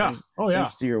well. Yeah. Oh yeah.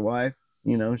 Thanks to your wife.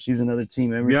 You know, she's another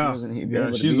team member. Yeah. She wasn't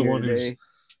able to She's be the here one today.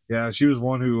 she was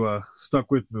one who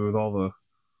stuck with me with all the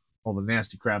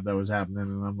nasty crap that was happening,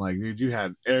 and I'm like, dude, you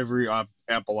had every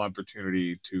ample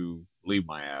opportunity to leave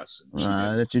my ass. And she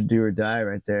didn't. That's your do or die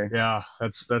right there. Yeah,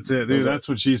 that's it, dude. Those are- That's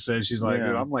what she says. She's like, Yeah.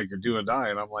 dude, I'm like your do or die,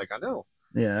 and I'm like, I know.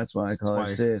 Yeah, that's why I call her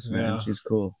That's why- sis, man. yeah. She's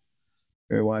cool.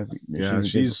 Her wife. Yeah,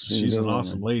 she's an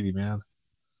awesome lady, man.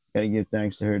 Gotta give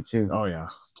thanks to her too. Oh yeah,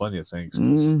 plenty of things.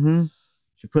 Mm-hmm.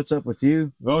 She puts up with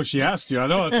you. Oh, she has to. I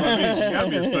know that's what I mean. She got to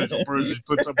be a special person. She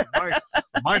puts up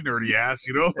with my nerdy ass,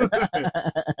 you know.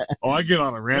 Oh, I get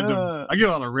on a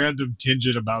random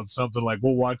tangent about something like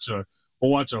we'll watch a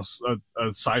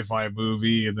sci-fi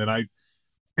movie, and then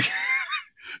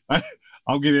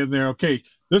I'll get in there. Okay,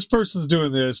 this person's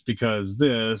doing this because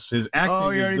his acting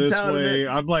you're is already this telling way. it.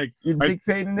 I'm like, You're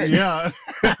dictating it. yeah.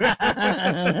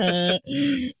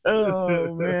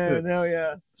 Oh man, hell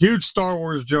yeah. Huge Star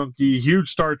Wars junkie, huge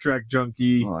Star Trek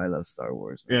junkie. Oh, I love Star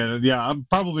Wars. Man. And yeah, I'm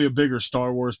probably a bigger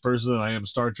Star Wars person than I am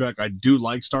Star Trek. I do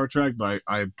like Star Trek, but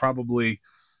I am probably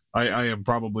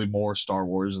more Star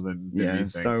Wars than Yeah, anything.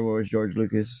 Star Wars, George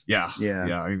Lucas. Yeah,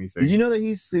 Yeah. anything. Did you know that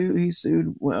he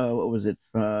sued? What was it?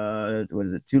 What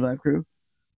is it? Two Live Crew.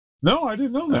 No, I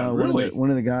didn't know that. Really?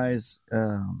 One of the guys.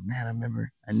 Man, I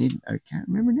remember. I can't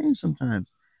remember names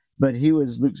sometimes, but he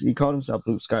was Luke. He called himself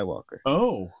Luke Skywalker,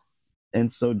 Oh,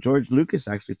 and so George Lucas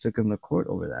actually took him to court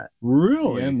over that.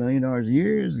 really? Yeah, $1 million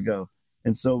years ago.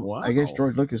 And so I guess Wow.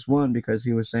 George Lucas won because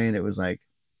he was saying it was like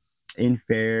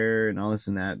unfair and all this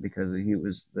and that because he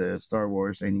was the Star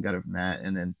Wars saying he got it from that.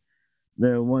 And then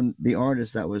the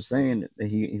artist that was saying that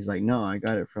he's like, no, I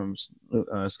got it from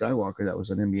Skywalker that was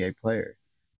an NBA player.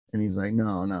 And he's like,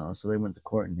 no. So they went to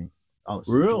court and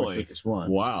obviously George Really? Lucas won.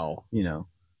 Wow. You know,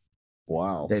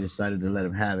 Wow. they decided to let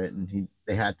him have it, and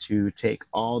they had to take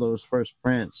all those first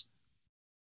prints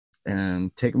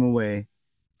and take them away.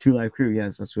 Two Live Crew,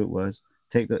 yes, that's who it was.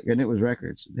 And it was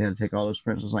records. They had to take all those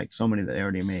prints. It was like so many that they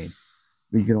already made.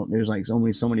 There's like so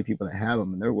many people that have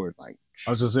them, and they're worth like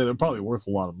I was gonna say they're probably worth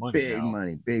a lot of money. big now.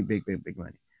 money, big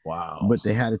money. Wow. But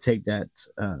they had to take that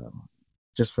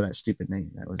just for that stupid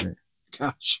name. That was it.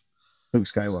 Gosh. Luke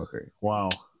Skywalker. Wow.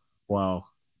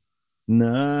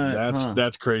 Nuts.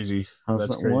 That's crazy. How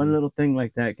That's one crazy. little thing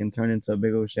like that can turn into a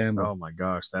big old shambles. Oh my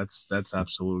gosh, that's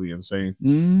absolutely insane.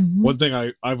 Mhm. One thing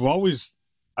I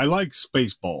like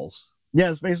Spaceballs. Yeah,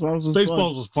 Spaceballs was fun.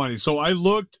 Spaceballs was funny. So I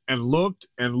looked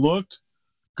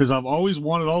because I've always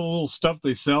wanted all the little stuff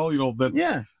they sell. You know that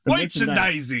Yeah. the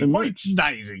merchandise. The mer-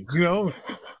 merchandising. You know,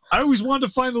 I always wanted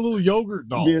to find a little yogurt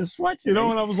doll. Yeah, Swatch, You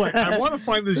know, and I was like, I want to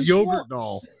find this The yogurt Schwartz.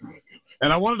 doll.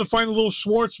 And I wanted to find a little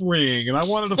Schwartz ring, and I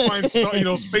wanted to find,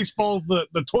 Spaceballs,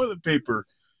 the toilet paper.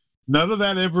 None of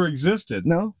that ever existed.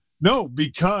 No? No,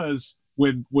 because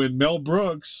when Mel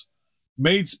Brooks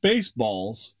made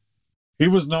Spaceballs, he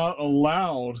was not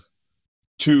allowed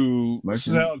to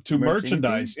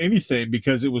merchandise anything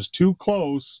because it was too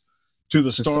close to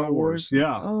the Star Wars.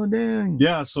 Yeah. Oh, dang.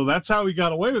 Yeah, so that's how he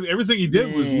got away with it. Everything he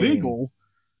did was Dang. legal,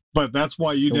 but that's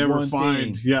why you The never one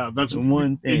find. thing. Yeah, that's The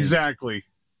one thing. exactly. That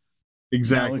would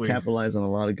Exactly. capitalize on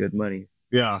a lot of good money.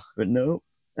 Yeah, But nope.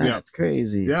 Yeah. That's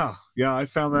crazy. yeah. I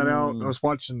found that out. Mm. I was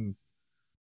watching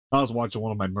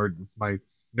one of my nerdy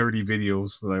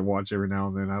videos that I watch every now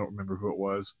and then. I don't remember who it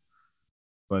was,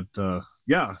 but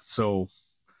yeah. So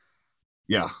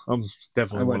yeah, I'm I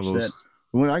definitely one of watched those. that.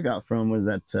 What I got from was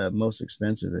that Most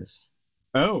Expensivest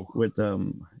Oh, with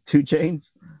 2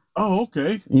 Chainz. oh,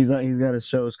 okay. He's got a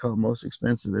show. It's called Most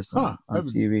Expensivest on I would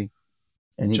TV,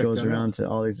 and he check goes that out. around to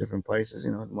all these different places.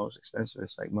 You know, the most expensive.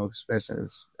 It's like most expensive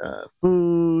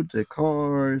food to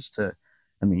cars to,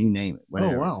 I mean, you name it.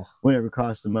 Whatever, Oh wow, whatever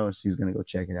costs the most, he's gonna go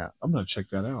check it out. I'm gonna check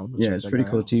that out. I'm gonna Yeah, check it's that pretty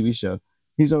guy cool out. TV show.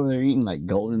 He's over there eating like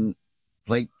golden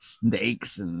flake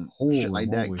steaks and shit Holy like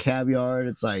moly. that. Caviar.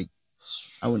 It's like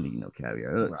I wouldn't eat no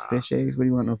caviar. It's Nah. fish eggs. What do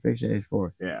you want no fish eggs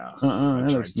for? Yeah, That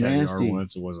tried looks caviar nasty.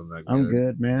 Once. It wasn't that good. I'm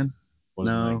good, man.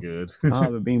 Wasn't No. that good. I'll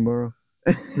have a bean burrow.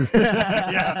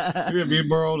 Yeah, give me a bean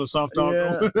burrow and a soft taco.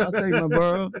 Yeah, I'll take my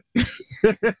burrow.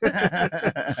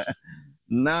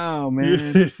 No,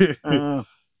 man.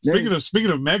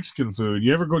 Speaking of Mexican food,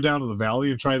 you ever go down to the valley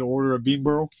and try to order a bean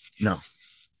burrow? No.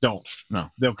 Don't. No.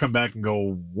 They'll come back and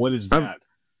go, "What is that?"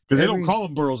 Because they don't call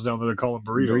them burros down there; they call them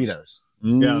burritos.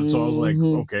 Yeah, so I was like,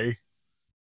 Mhm. okay.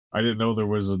 I didn't know there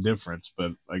was a difference,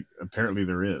 but like apparently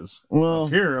there is. Well,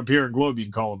 Up here in Globe, you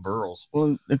can call them burros.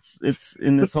 well, it's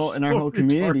in this It's in our so whole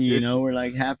community. You retarded. know, we're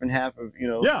like half and half of Yeah,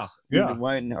 either yeah,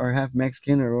 white or half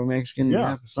Mexican or we're Mexican and Yeah.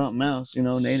 half of something else.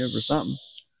 Native or something.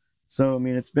 So I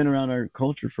mean, it's been around our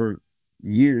culture for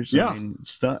years. Yeah. I mean,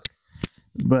 it's stuck.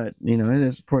 But you know, it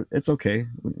is it's okay.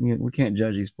 We can't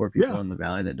judge these poor people Yeah. in the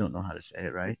valley that don't know how to say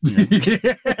it right.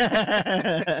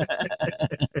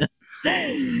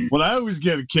 What I always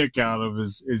get a kick out of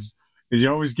is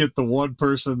you always get the one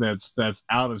person that's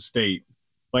out of state,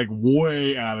 like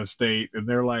way out of state, and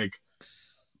they're like,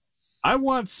 I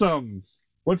want some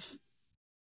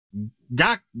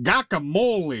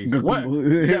guacamole.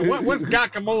 What's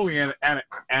guacamole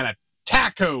and a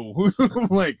taco?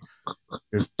 Like,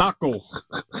 it's taco. And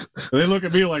they look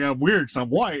at me like I'm weird because I'm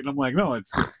white, and I'm like, no,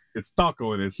 it's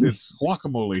taco and it's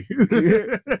guacamole.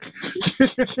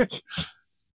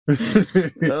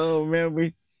 Oh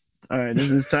man, all right.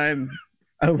 This is time.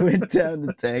 I went down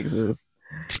to Texas,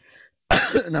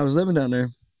 and I was living down there.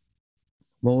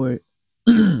 I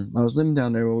was living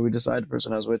down there when we decided the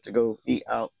person I was with to go eat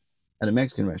out at a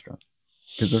Mexican restaurant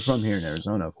because they're from here in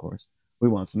Arizona, of course. We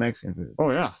want some Mexican food.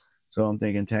 Oh yeah. So I'm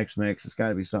thinking Tex-Mex. It's got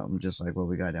to be something just like what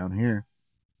we got down here.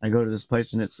 I go to this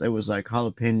place and it was like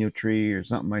jalapeno tree or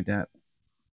something like that.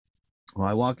 Well,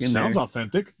 I walk in Sounds there.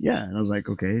 authentic. Yeah, and I was like,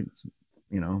 okay, it's,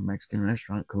 Mexican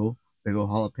restaurant, cool. Big old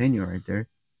jalapeno right there.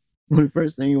 When the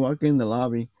first thing you walk in the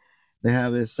lobby, they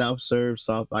have this self-serve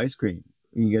soft ice cream.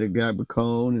 You get to grab a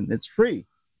cone and it's free.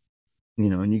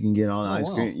 And you can get all the ice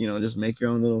cream. Just make your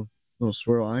own little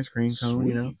swirl ice cream cone.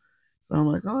 Sweet. So I'm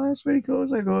like, oh, that's pretty cool.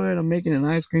 So I go ahead, I'm making an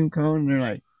ice cream cone, and they're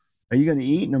like, are you gonna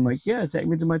eat? And I'm like, yeah, take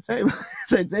me to my table.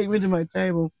 So take me to my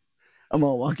table. I'm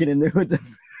all walking in there with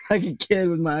like a kid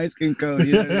with my ice cream cone.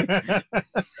 You know what I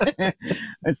mean?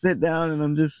 I sit down and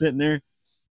I'm just sitting there,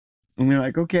 and they're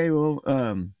like, okay, well,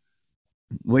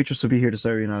 waitress will be here to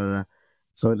serve you, and all that.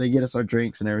 So they get us our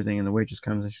drinks and everything, and the waitress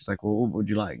comes and she's like, well, what would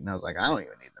you like? And I was like, I don't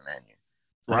even need the menu.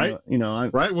 Right?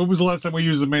 Right. When was the last time we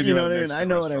used the menu? You know what I mean? I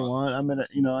know what I want. I'm gonna,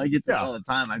 I get this all the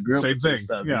time. I grew up Same with thing. this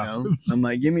stuff. Yeah. I'm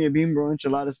like, give me a bean bro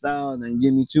enchilada style, and then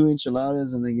give me 2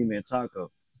 enchiladas, and then give me a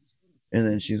taco. And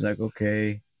then she's like,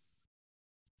 okay,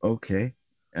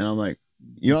 and I'm like,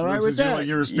 you all right with that? Like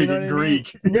you were speaking what I mean?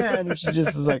 Greek. Yeah, and she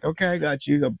just is like, okay, I got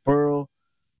you a burro,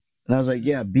 and I was like,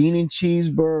 yeah, bean and cheese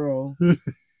burro.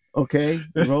 Okay,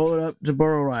 roll it up to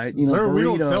burro right. Sir, we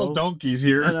don't burrito. sell donkeys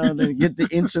here. Then get the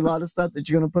enchilada stuff that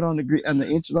you're gonna put on the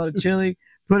enchilada chili.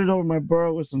 Put it over my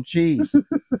burro with some cheese,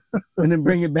 and then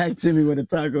bring it back to me with a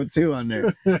taco too on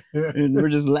there. And we're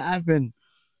just laughing.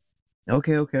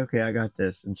 Okay, I got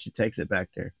this. And she takes it back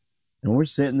there, and we're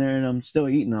sitting there, and I'm still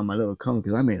eating on my little cone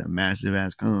because I made a massive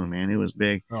ass cone, man. It was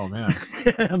big. Oh man,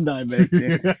 I'm diabetic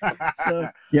too. So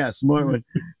yeah, smart one.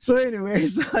 So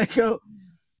anyways,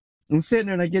 I'm sitting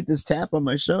there and I get this tap on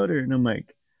my shoulder, and I'm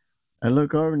like, I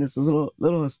look over and it's this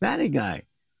little Hispanic guy,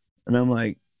 and I'm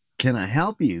like, can I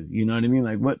help you? You know what I mean?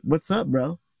 Like, what's up,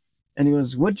 bro? And he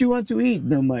goes, what do you want to eat?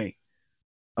 And I'm like,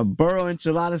 a burro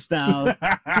enchilada style,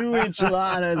 2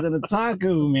 enchiladas and a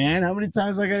taco, man. How many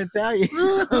times I gotta tell you?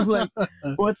 I'm like,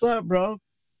 what's up, bro?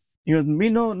 He goes,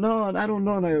 no, I don't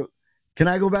know. And I go, can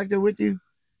I go back there with you?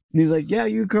 And he's like, yeah,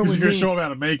 you come with you're me. gonna show him how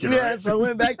to make it. Yeah, Right? so I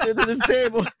went back to this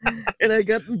table, and I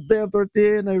got this damn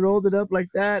tortilla, and I rolled it up like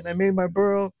that, and I made my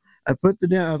burro. I put the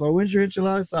down. I was like, when's your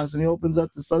enchilada sauce? And he opens up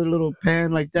this other little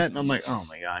pan like that, and I'm like, oh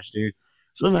my gosh, dude.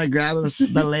 So then I grab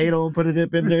the ladle and put it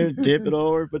up in there, dip it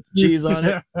over, put the cheese on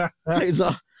it.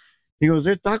 He goes,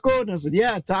 there taco? And I said,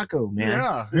 yeah, taco, man.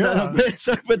 Yeah.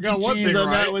 So I put the cheese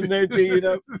on that one there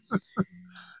too,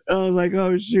 I was like,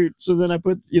 oh shoot. So then I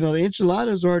put, the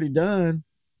enchiladas are already done.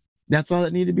 That's all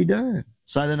that needed to be done.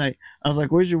 So then I was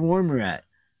like, where's your warmer at?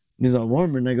 And he's like,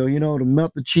 warmer. And I go, to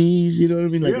melt the cheese, you know what I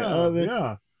mean? Like the oven.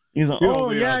 Yeah. He's like,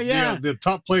 yeah. The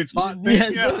top plate's hot. Yeah.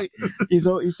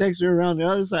 So he takes me around the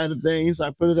other side of things. So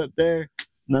I put it up there,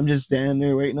 and I'm just standing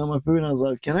there waiting on my food. And I was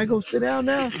like, can I go sit down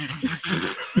now?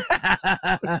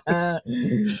 I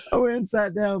went and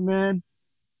sat down, man.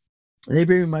 They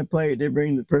bring me my plate. They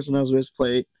bring the person I was with's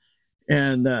plate.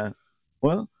 And, I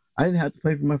didn't have to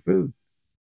pay for my food.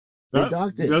 They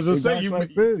docked it. Doesn't say my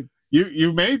food.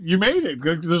 You made it.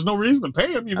 There's no reason to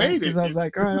pay him. You made it. Because I was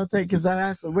like, all right, I'll take. Because I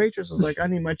asked the waitress, I was like, I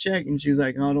need my check, and she's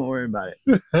like, oh, don't worry about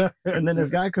it. And then this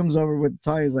guy comes over with the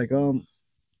tie. He's like,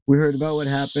 we heard about what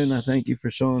happened. I thank you for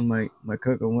showing my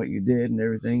cook on what you did and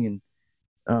everything,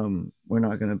 and we're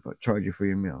not gonna charge you for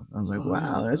your meal. I was like,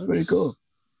 wow, that's pretty cool.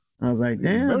 I was like,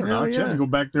 damn, better hell not. You yeah. had to go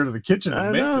back there to the kitchen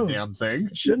and make the damn thing.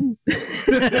 Shouldn't.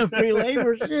 Free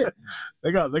labor, shit.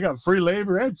 They got free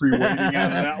labor and free waiting out of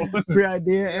that one. Free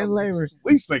idea and labor. At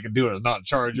least they can do it and not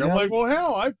charge you. I'm like, well,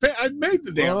 hell, I made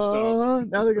the damn stuff.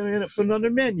 Now they're gonna end up putting it on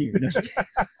their menu.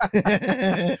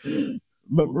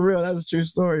 But for real, that's a true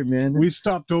story, man. We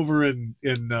stopped over in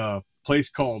a place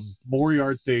called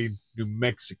Moriarty, New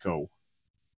Mexico.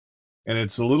 and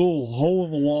it's a little hole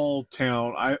in the wall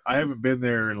town. I haven't been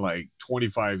there in like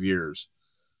 25 years,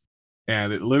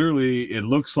 and it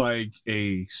looks like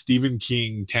a Stephen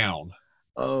King town.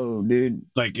 Oh, dude.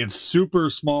 Like it's super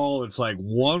small. It's like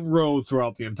one road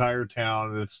throughout the entire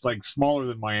town. It's like smaller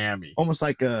than Miami. Almost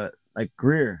like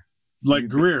Greer. Like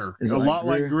Greer. Is it A like lot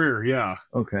Greer? like Greer, yeah.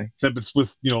 Okay. Except it's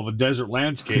with, the desert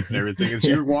landscape and everything. And so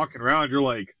you're walking around, you're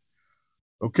like,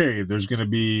 okay, there's going to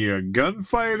be a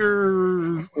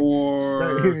gunfighter Start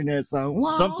or hearing that song.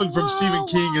 something from Stephen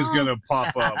King is going to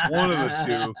pop up. One of the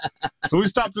two. So we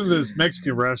stopped into this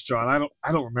Mexican restaurant.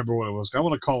 I don't remember what it was. I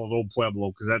want to call it Old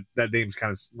Pueblo because that name's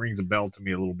kind of rings a bell to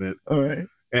me a little bit. All right.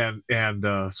 And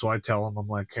so I tell him, I'm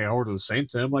like, hey, I ordered the same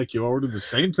thing. I'm like, you ordered the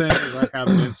same thing as I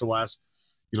haven't been for the last,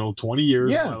 20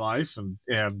 years of my life. And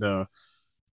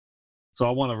so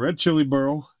I want a red chili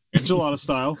burro, enchilada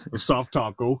style, a soft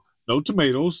taco, no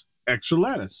tomatoes, extra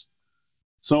lettuce.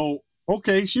 So,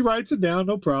 okay, she writes it down,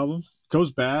 no problem.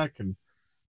 Goes back and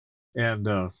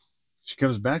she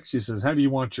comes back. She says, how do you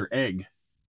want your egg?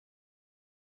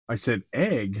 I said,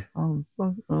 egg?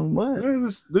 What?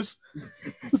 This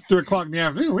 3 o'clock in the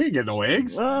afternoon. We ain't get no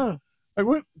eggs. Oh. Like,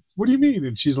 what do you mean?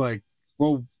 And she's like,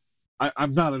 well,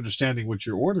 I'm not understanding what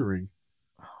you're ordering.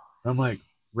 I'm like,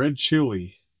 red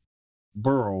chili,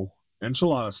 burro,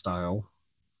 enchilada style,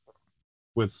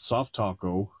 with soft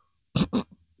taco. and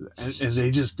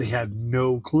they had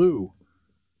no clue.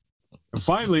 And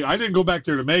finally, I didn't go back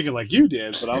there to make it like you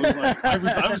did, but I was like,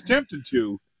 I was tempted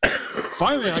to.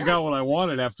 Finally, I got what I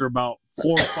wanted after about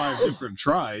 4 or 5 different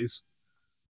tries,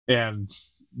 and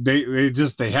they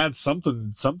had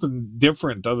something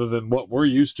different other than what we're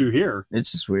used to here.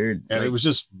 It's just weird. And it was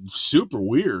just super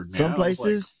weird. Man. Some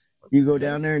places you go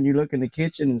down there and you look in the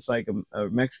kitchen, and it's like a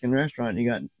Mexican restaurant. You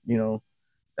got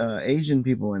Asian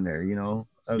people in there,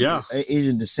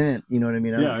 Asian descent. You know what I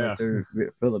mean? I don't know if they're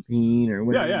Philippine or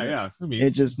whatever. Yeah. I mean,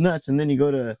 it's just nuts. And then you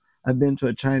go I've been to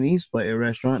a Chinese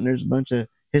restaurant, and there's a bunch of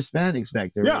Hispanics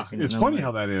back there. Yeah, it's funny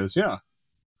how that is. Yeah.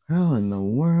 How in the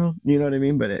world? You know what I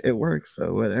mean? But it works,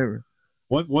 so whatever.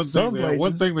 One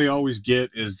thing they always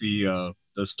get is the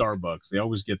Starbucks. They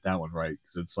always get that one right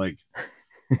because it's like,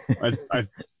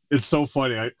 it's so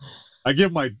funny. I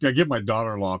give my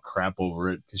daughter-in-law crap over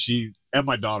it because she and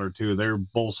my daughter too. They're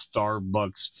both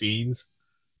Starbucks fiends,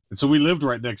 and so we lived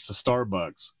right next to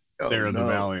Starbucks there in the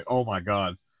valley. Oh my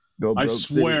God! I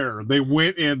swear they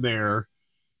went in there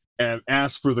and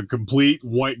asked for the complete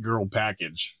white girl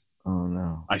package. Oh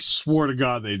no! I swear to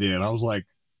God they did. I was like,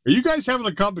 are you guys having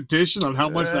a competition on how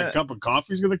much that cup of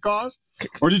coffee is going to cost?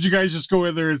 Or did you guys just go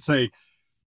in there and say,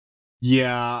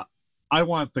 yeah, I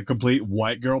want the complete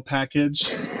white girl package?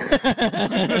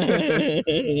 I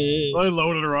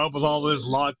loaded her up with all this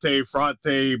latte,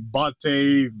 frate,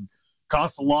 batte,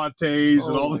 Costa lattes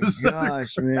and all this.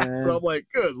 Gosh, man. So I'm like,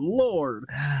 good Lord.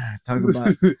 Talk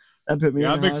about that put me.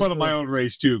 Yeah, I make fun of my own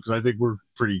race too because I think we're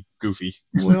pretty goofy.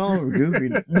 We're all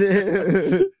goofy.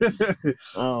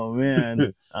 Oh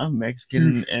man, I'm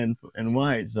Mexican and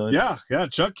white, so yeah.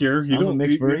 Chuck here. I'm a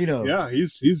mixed burrito. Yeah,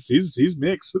 he's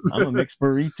mixed. I'm a mixed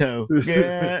burrito.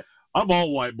 Yeah. I'm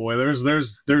all white, boy.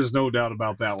 There's no doubt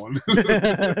about that one.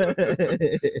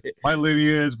 My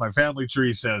lineage, my family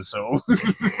tree says so.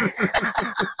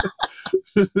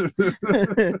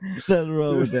 Nothing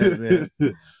wrong with that,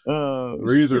 man.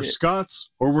 We're either Scots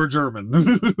or we're German.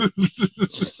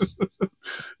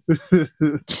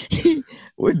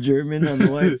 We're German on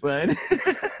the white side.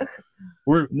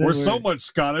 We're so much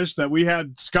Scottish that we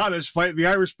had Scottish fight the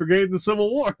Irish Brigade in the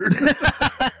Civil War.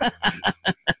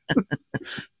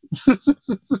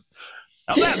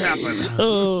 How'd that happen?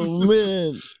 Oh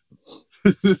man.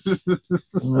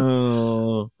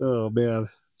 Oh man.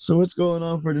 So what's going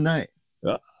on for tonight?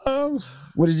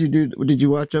 What did you do? Did you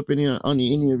watch up any of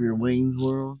your Wayne's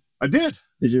World? I did.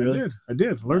 Did you really? I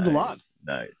did. Learned a lot.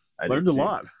 Nice. Learned a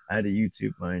lot. I had a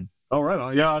YouTube mine. Oh, right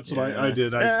on. Yeah, that's what I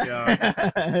did.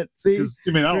 See,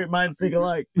 I mean, minds think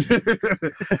alike.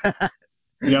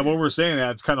 Yeah, what we're saying,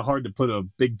 it's kind of hard to put a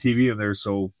big TV in there,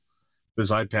 so this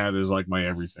iPad is like my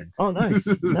everything. Oh, nice,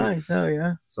 nice, hell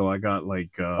yeah! So I got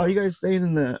like. Oh, you guys staying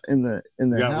in the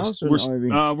house or the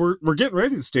RV? We're getting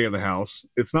ready to stay in the house.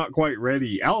 It's not quite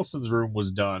ready. Allison's room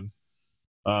was done.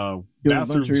 Doing a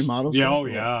bunch of remodels. Yeah.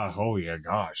 Oh yeah.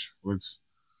 Gosh, it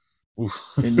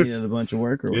needed a bunch of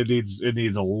work. It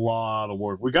needs a lot of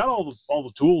work. We got all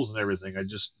the tools and everything. I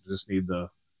just need the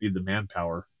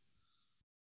manpower.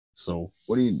 So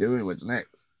what are you doing? What's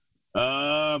next?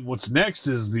 What's next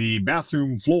is the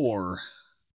bathroom floor.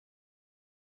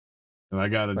 And I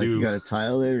got to You got to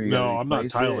tile it? Or no, I'm not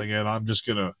tiling it. I'm just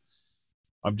gonna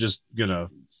I'm just gonna.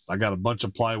 I got a bunch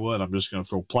of plywood. I'm just gonna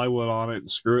throw plywood on it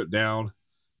and screw it down.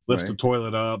 Lift the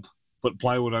toilet up. Put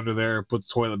plywood under there. Put the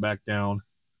toilet back down.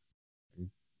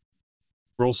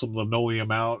 Roll some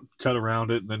linoleum out. Cut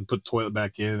around it, and then put the toilet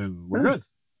back in, and we're good.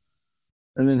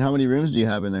 And then how many rooms do you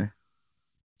have in there?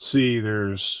 Let's see,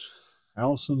 there's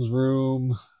Allison's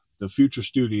room, the future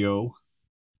studio.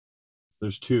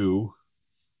 There's 2.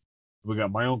 We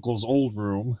got my uncle's old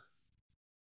room.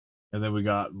 And then we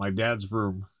got my dad's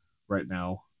room right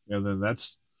now. And then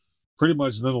that's pretty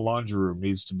much, then the laundry room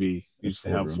needs to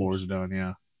have floors done,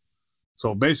 yeah.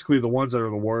 So basically the ones that are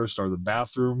the worst are the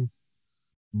bathroom,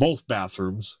 both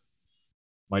bathrooms,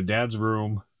 my dad's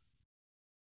room,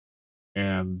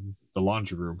 and the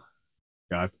laundry room.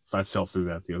 Yeah, I fell through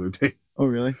that the other day. Oh,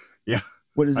 really? Yeah.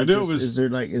 What is it? I knew it was, is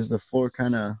there is the floor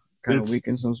kind of weak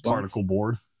in some spots? Particle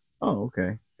board. Oh,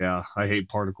 okay. Yeah, I hate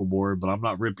particle board, but I'm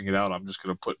not ripping it out. I'm just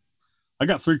going to I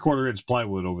got 3/4 inch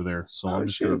plywood over there, so I'm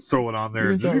just going to throw it on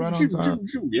there. You can throw it right on top.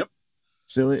 Yep.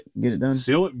 Seal it, get it done.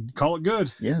 Seal it, and call it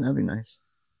good. Yeah, that'd be nice.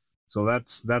 So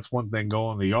that's one thing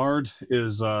going. The yard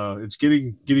is it's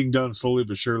getting done slowly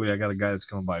but surely. I got a guy that's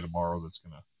coming by tomorrow that's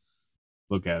going to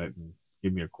look at it and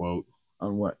give me a quote.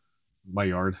 On what? My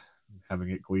yard, having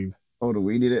it cleaned. Oh, to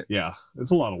weed it? Yeah, it's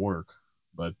a lot of work,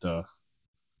 but yeah,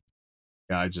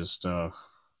 I just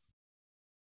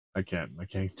I can't do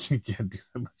that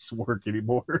much work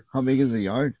anymore. How big is the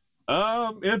yard?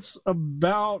 It's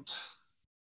about,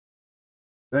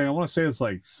 dang, I want to say it's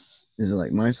like, is it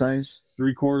like my size?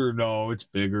 3/4? No, it's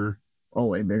bigger. Oh,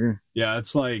 way bigger. Yeah,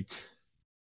 it's like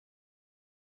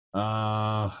 2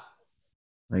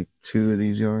 of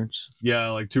these yards. Yeah,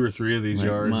 like 2 or 3 of these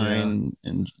yards. Mine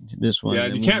and this one. Yeah,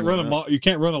 you can't run a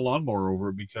lawnmower over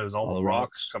it because all the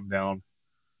rocks come down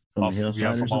from off, the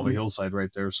hillside. from all the hillside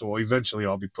right there. So eventually,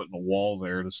 I'll be putting a wall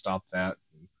there to stop that.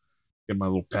 And get my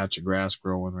little patch of grass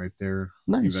growing right there.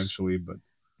 Nice. Eventually, but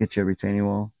get you a retaining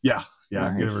wall. Yeah,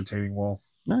 nice. Get a retaining wall.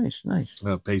 Nice. I'm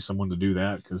gonna pay someone to do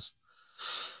that because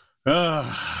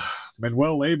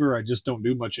Manuel labor, I just don't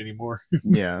do much anymore.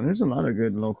 Yeah, there's a lot of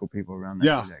good local people around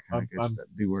there that kind of good stuff,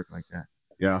 do work like that.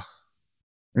 Yeah,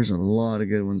 there's a lot of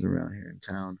good ones around here in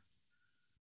town.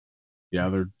 Yeah,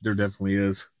 there definitely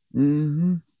is.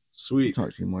 Mm-hmm. Sweet. I'll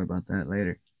talk to you more about that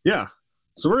later. Yeah.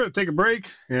 So we're gonna take a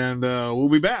break, and we'll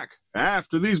be back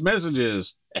after these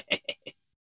messages.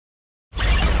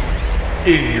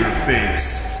 In your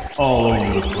face, all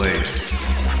over the place.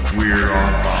 We're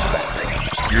online.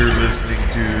 You're listening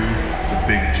to The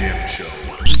Big Jim Show.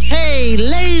 Hey,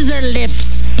 laser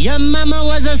lips! Your mama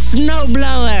was a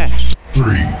snowblower!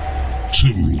 3,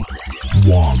 2,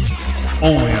 1.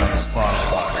 Only on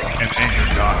Spotify and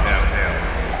Anchor.fm.